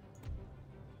us.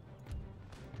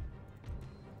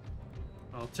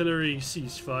 Artillery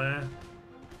ceasefire.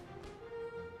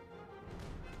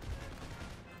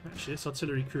 Actually, this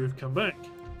artillery crew have come back.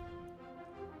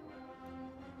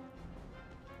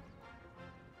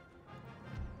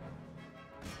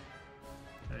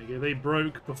 There you go, they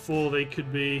broke before they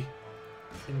could be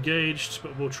engaged,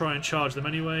 but we'll try and charge them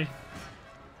anyway.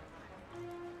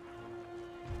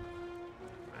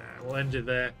 We'll end it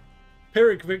there.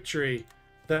 Pyrrhic victory.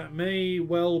 That may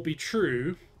well be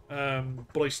true,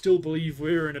 but I still believe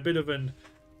we're in a bit of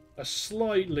a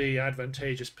slightly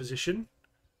advantageous position.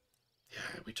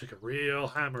 Yeah, we took a real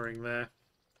hammering there.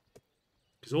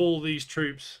 Because all these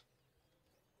troops...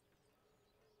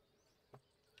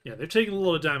 Yeah, they've taken a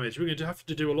lot of damage. We're going to have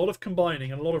to do a lot of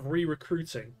combining and a lot of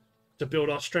re-recruiting to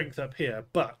build our strength up here,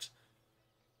 but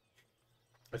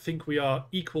I think we are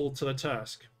equal to the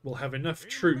task. We'll have enough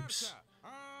troops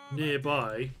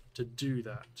nearby to do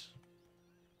that.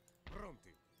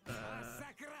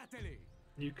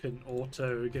 You can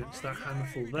auto against that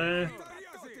handful there.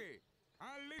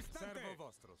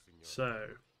 So,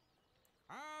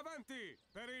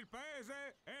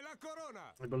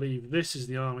 I believe this is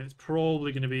the army that's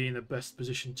probably going to be in the best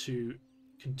position to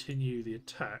continue the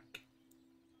attack.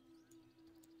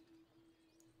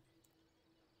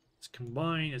 Let's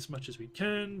combine as much as we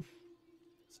can.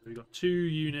 So we've got 2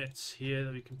 units here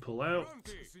that we can pull out.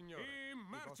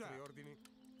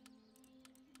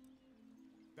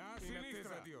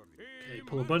 Okay,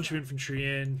 pull a bunch of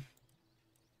infantry in.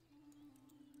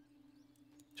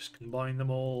 Just combine them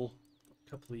all. A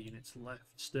couple of units left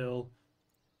still.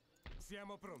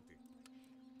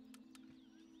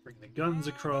 Bring the guns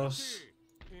across.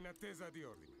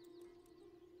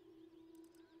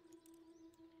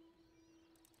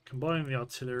 Combine the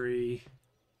artillery.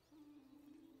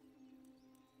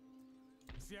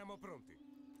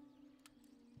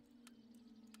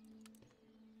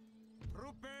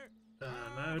 No,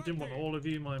 I didn't want all of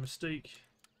you, my mistake.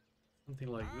 Something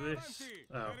like this.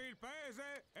 Oh.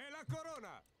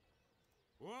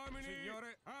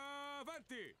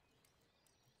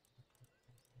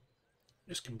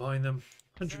 Just combine them.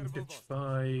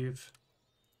 155.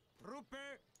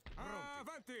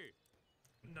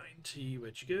 90,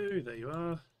 where'd you go? There you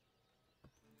are.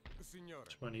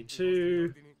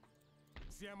 22.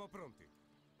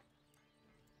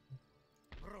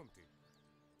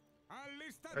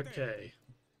 Okay.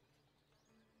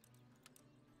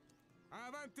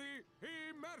 Avanti,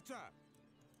 in marcia.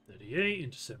 38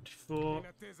 into 74. In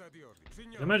attesa di ordini. I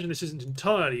Signore. imagine this isn't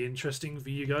entirely interesting for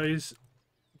you guys,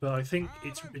 but I think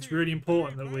it's really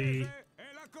important that we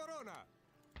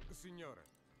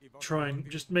try and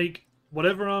just make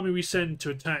whatever army we send to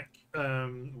attack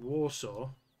Warsaw,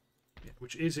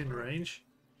 which is in range,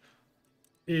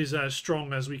 is as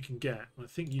strong as we can get. I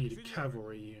think you need a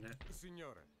cavalry unit.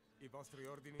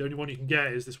 The only one you can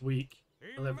get is this weak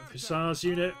 11th Hussars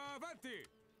unit.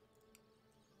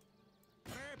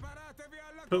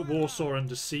 Put Warsaw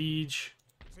under siege.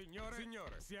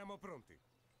 Signore, siamo pronti.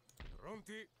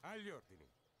 Pronti agli ordini.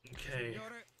 Okay.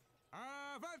 Signore,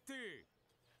 avanti.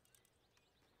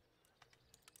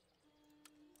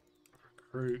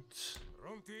 Recruit.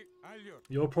 Pronti agli ordini.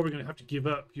 You're probably going to have to give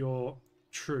up your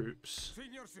troops.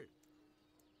 Signor sì.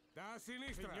 Da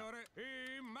sinistra. Signore,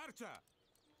 in marcia.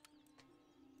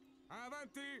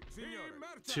 Avanti, signore. In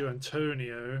marcia. To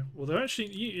Antonio. Although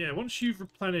actually, yeah, once you've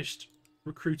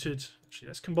recruited... Actually,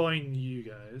 let's combine you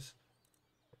guys.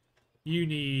 You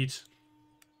need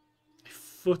a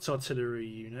foot artillery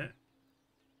unit.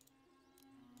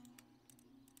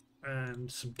 And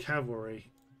some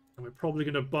cavalry. And we're probably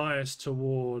going to bias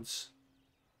towards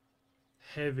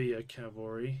heavier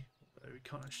cavalry. Although we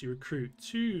can't actually recruit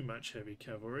too much heavy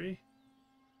cavalry.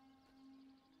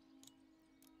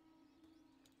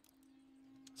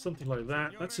 Something like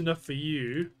that. That's enough for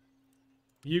you.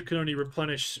 You can only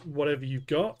replenish whatever you've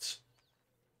got.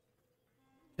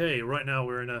 Okay, right now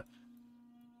we're in a...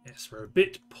 Yes, we're a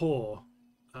bit poor.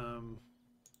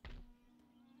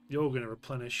 You're going to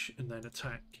replenish and then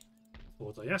attack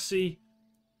towards Ayasi.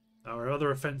 Our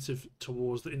other offensive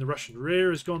towards in the Russian rear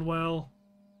has gone well.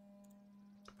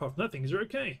 Apart from that, things are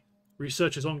okay.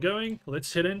 Research is ongoing.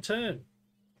 Let's hit end turn.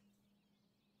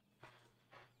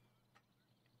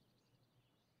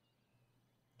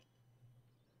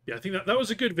 Yeah, I think that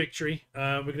was a good victory.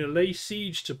 We're going to lay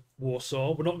siege to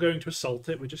Warsaw. We're not going to assault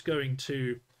it. We're just going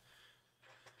to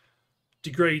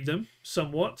degrade them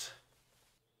somewhat.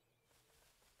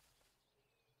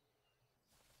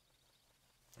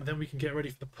 And then we can get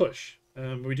ready for the push.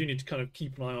 We do need to kind of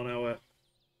keep an eye on our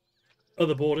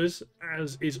other borders,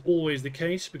 as is always the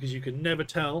case, because you can never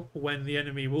tell when the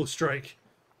enemy will strike.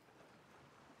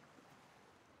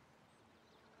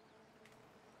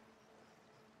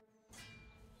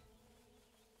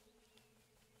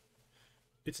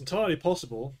 It's entirely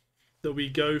possible that we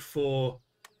go for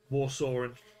Warsaw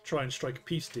and try and strike a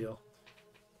peace deal.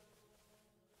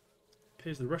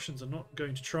 Appears the Russians are not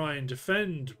going to try and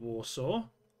defend Warsaw,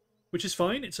 which is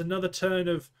fine. It's another turn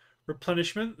of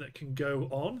replenishment that can go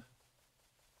on.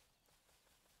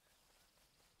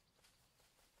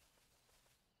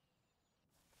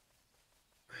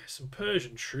 There's some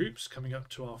Persian troops coming up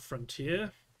to our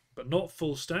frontier, but not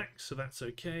full stack, so that's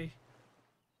okay.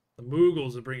 The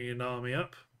Mughals are bringing an army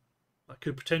up. That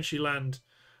could potentially land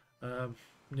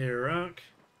near Iraq.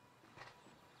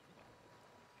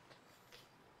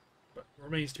 But it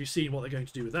remains to be seen what they're going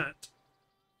to do with that.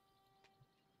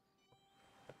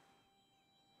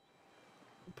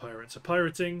 The pirates are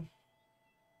pirating.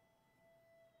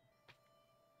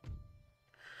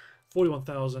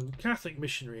 41,000 Catholic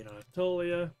missionary in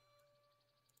Anatolia.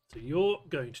 So you're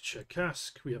going to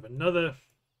Cherkassk. We have another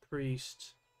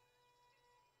priest.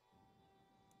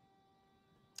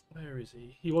 Where is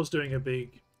he? He was doing a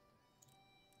big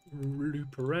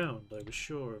loop around, I was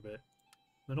sure of it.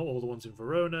 They're not all the ones in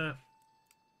Verona.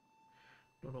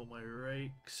 Not all my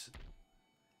rakes.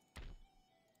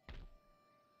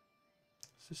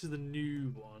 So this is the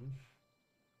new one.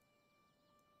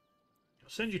 I'll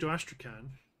send you to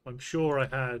Astrakhan. I'm sure I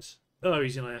had... Oh,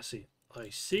 he's in Ayasi. I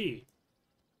see.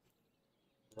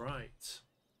 Right.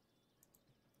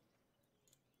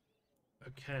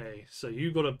 Okay, so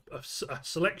you've got a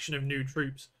selection of new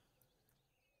troops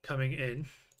coming in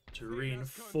to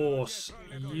reinforce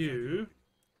you.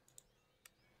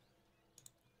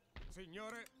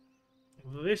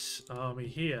 This army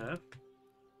here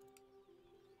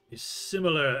is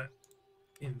similar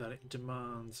in that it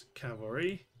demands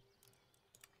cavalry.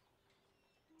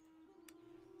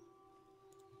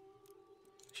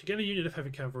 You get a unit of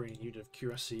heavy cavalry and a unit of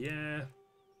cuirassiers.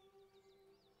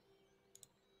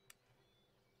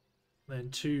 Then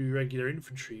 2 regular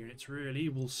infantry units really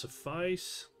will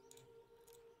suffice.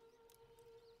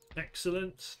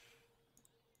 Excellent.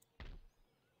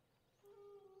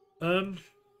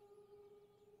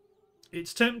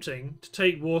 It's tempting to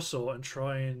take Warsaw and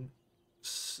try and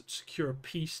secure a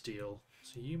peace deal.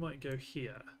 So you might go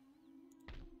here.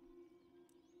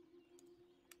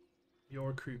 Your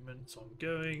recruitment's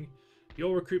ongoing.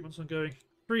 Your recruitment's ongoing.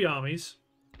 3 armies.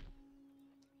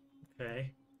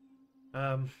 Okay.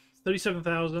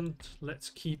 37,000. Let's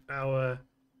keep our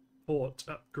port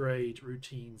upgrade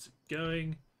routines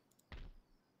going.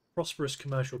 Prosperous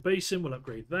commercial basin, we'll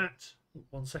upgrade that.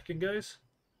 1 second, guys.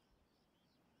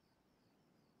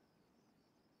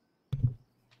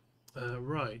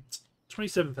 Right,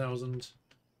 27,000.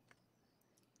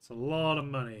 It's a lot of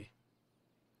money.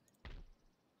 I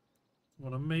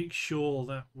want to make sure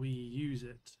that we use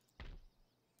it.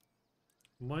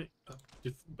 Might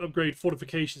upgrade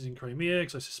fortifications in Crimea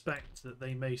because I suspect that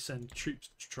they may send troops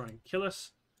to try and kill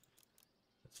us.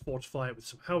 Let's fortify it with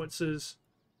some howitzers.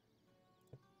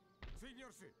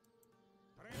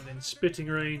 Within spitting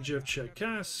range of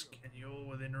Cherkassk, and you're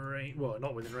within range, well,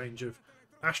 not within range of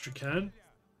Astrakhan.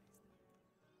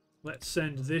 Let's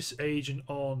send this agent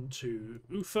on to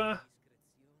Ufa.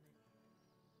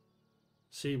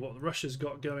 See what Russia's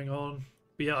got going on.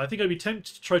 But yeah, I think I'd be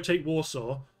tempted to try to take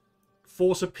Warsaw,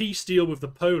 force a peace deal with the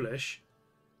Polish,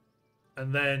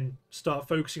 and then start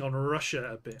focusing on Russia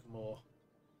a bit more.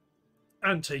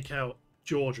 And take out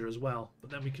Georgia as well.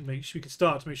 But then we can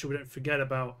start to make sure we don't forget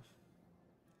about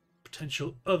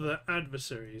potential other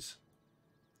adversaries.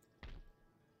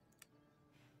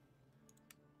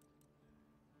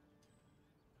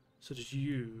 Such as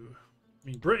you. I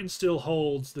mean, Britain still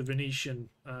holds the Venetian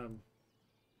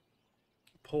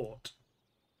port,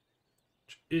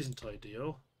 which isn't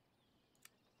ideal.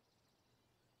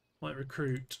 Might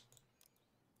recruit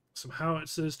some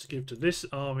howitzers to give to this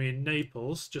army in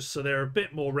Naples, just so they're a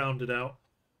bit more rounded out.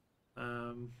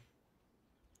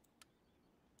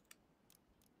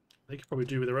 They could probably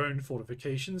do with their own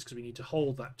fortifications because we need to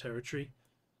hold that territory.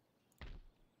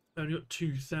 Only got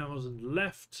 2,000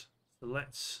 left, so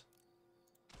let's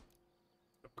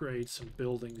upgrade some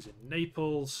buildings in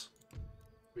Naples.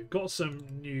 We've got some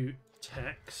new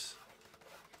techs.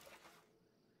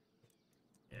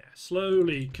 Yeah,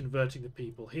 slowly converting the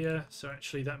people here. So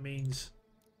actually that means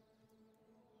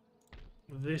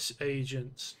this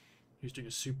agent, who's doing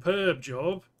a superb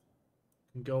job,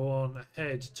 can go on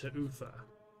ahead to Ufa.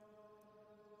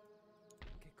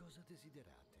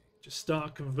 Just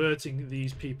start converting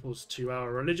these peoples to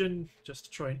our religion, just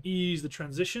to try and ease the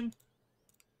transition.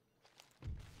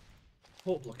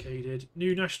 Port blockaded.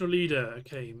 New national leader.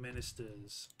 Okay,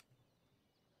 ministers.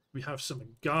 We have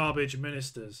some garbage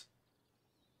ministers.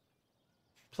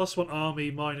 +1 army,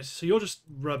 minus... So you're just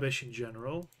rubbish in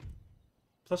general.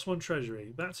 +1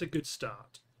 treasury. That's a good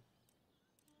start.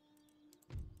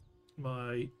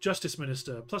 My justice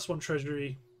minister, +1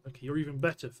 treasury. Okay, you're even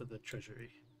better for the treasury.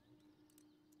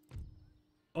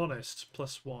 Honest,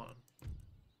 +1.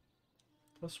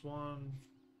 +1.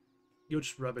 You're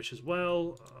just rubbish as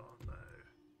well. Oh no.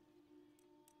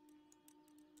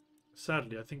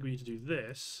 Sadly, I think we need to do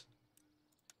this.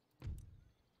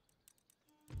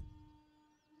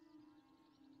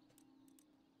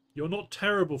 You're not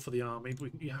terrible for the army,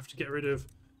 but you have to get rid of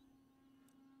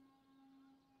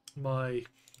my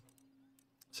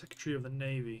Secretary of the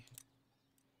Navy.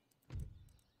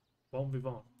 Bon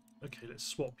vivant. Okay, let's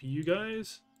swap you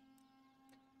guys.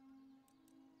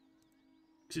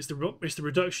 Because it's the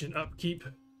reduction in upkeep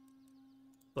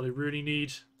that I really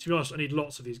need. To be honest, I need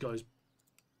lots of these guys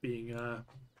being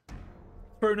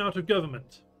thrown out of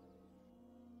government.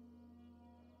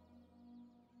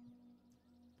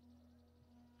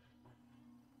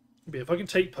 But if I can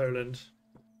take Poland,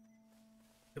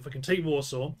 if I can take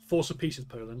Warsaw, force a peace with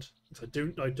Poland, because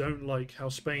I don't like how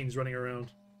Spain's running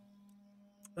around.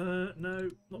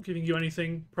 No, not giving you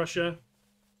anything, Prussia.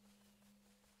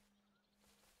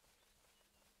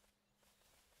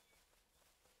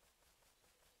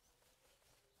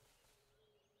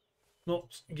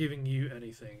 Not giving you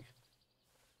anything.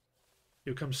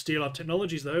 You'll come steal our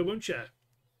technologies though, won't you?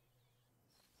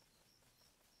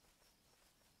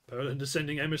 Poland is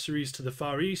sending emissaries to the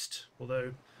Far East,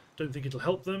 although I don't think it'll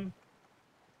help them.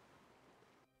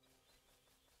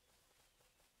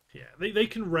 Yeah, they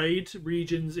can raid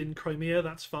regions in Crimea,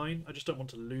 that's fine. I just don't want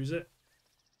to lose it.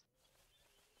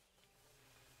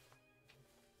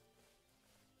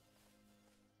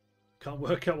 Can't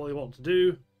work out what they want to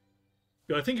do.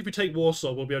 But I think if we take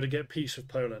Warsaw, we'll be able to get peace with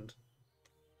Poland.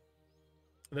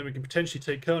 And then we can potentially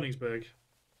take Königsberg.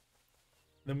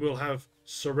 Then we'll have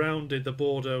surrounded the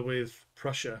border with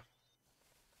Prussia.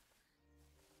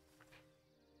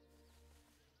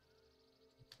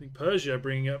 I think Persia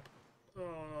bringing up...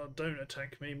 Oh, don't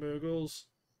attack me, Mughals.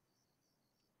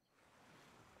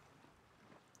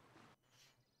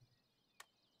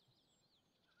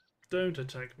 Don't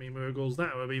attack me, Mughals.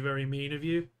 That would be very mean of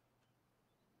you.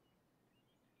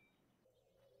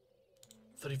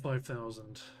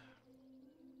 35,000.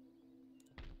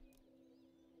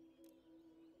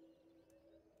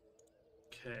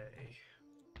 Okay.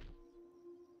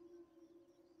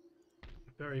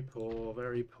 Very poor,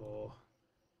 very poor.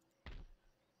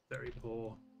 Very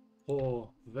poor. Poor,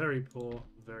 very poor,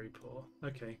 very poor.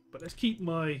 Okay, but let's keep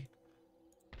my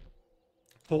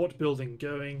port building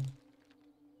going.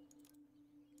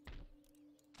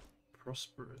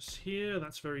 Prosperous here,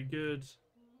 that's very good.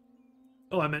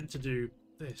 Oh, I meant to do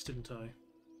this, didn't I?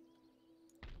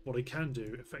 What I can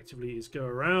do, effectively, is go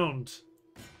around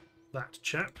that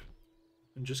chap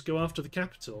and just go after the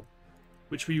capital,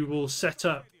 which we will set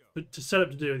up to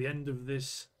do at the end of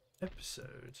this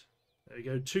episode. There we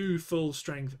go, 2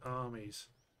 full-strength armies.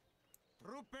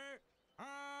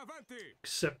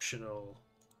 Exceptional.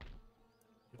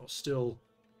 You're still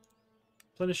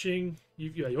replenishing.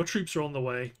 Yeah, your troops are on the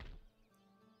way.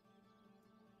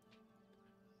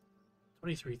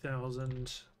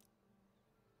 23,000.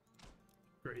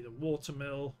 Upgrade the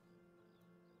watermill.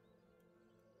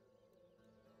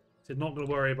 So not going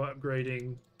to worry about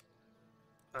upgrading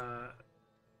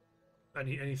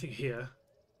anything here.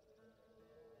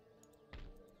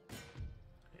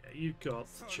 Yeah, you've got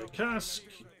Cherkask.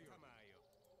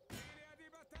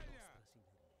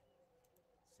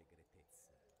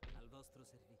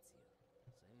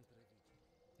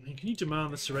 Can you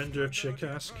demand the surrender of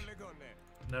Cherkask?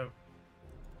 No.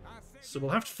 So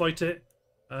we'll have to fight it.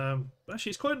 Actually,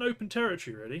 it's quite an open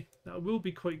territory, really. That will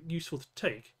be quite useful to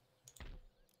take.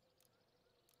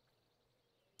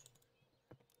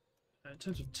 In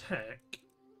terms of tech,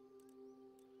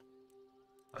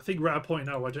 I think we're at a point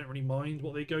now where I don't really mind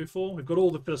what they go for. We've got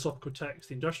all the philosophical techs,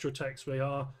 the industrial techs we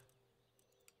are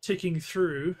ticking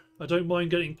through. I don't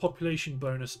mind getting population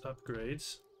bonus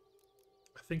upgrades.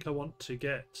 I think I want to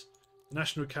get the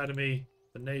National Academy,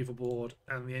 the Naval Board,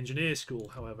 and the Engineer School,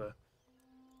 however,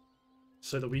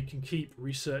 so that we can keep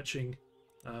researching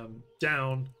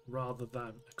down rather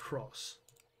than across.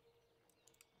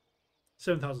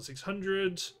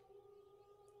 7,600.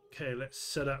 Okay, let's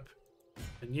set up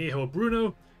Añejo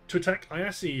Bruno to attack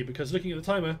Ayasi, because looking at the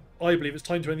timer, I believe it's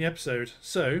time to end the episode.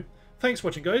 So, thanks for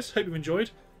watching, guys. Hope you've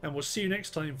enjoyed, and we'll see you next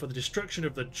time for the destruction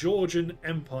of the Georgian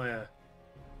Empire.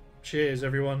 Cheers,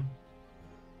 everyone.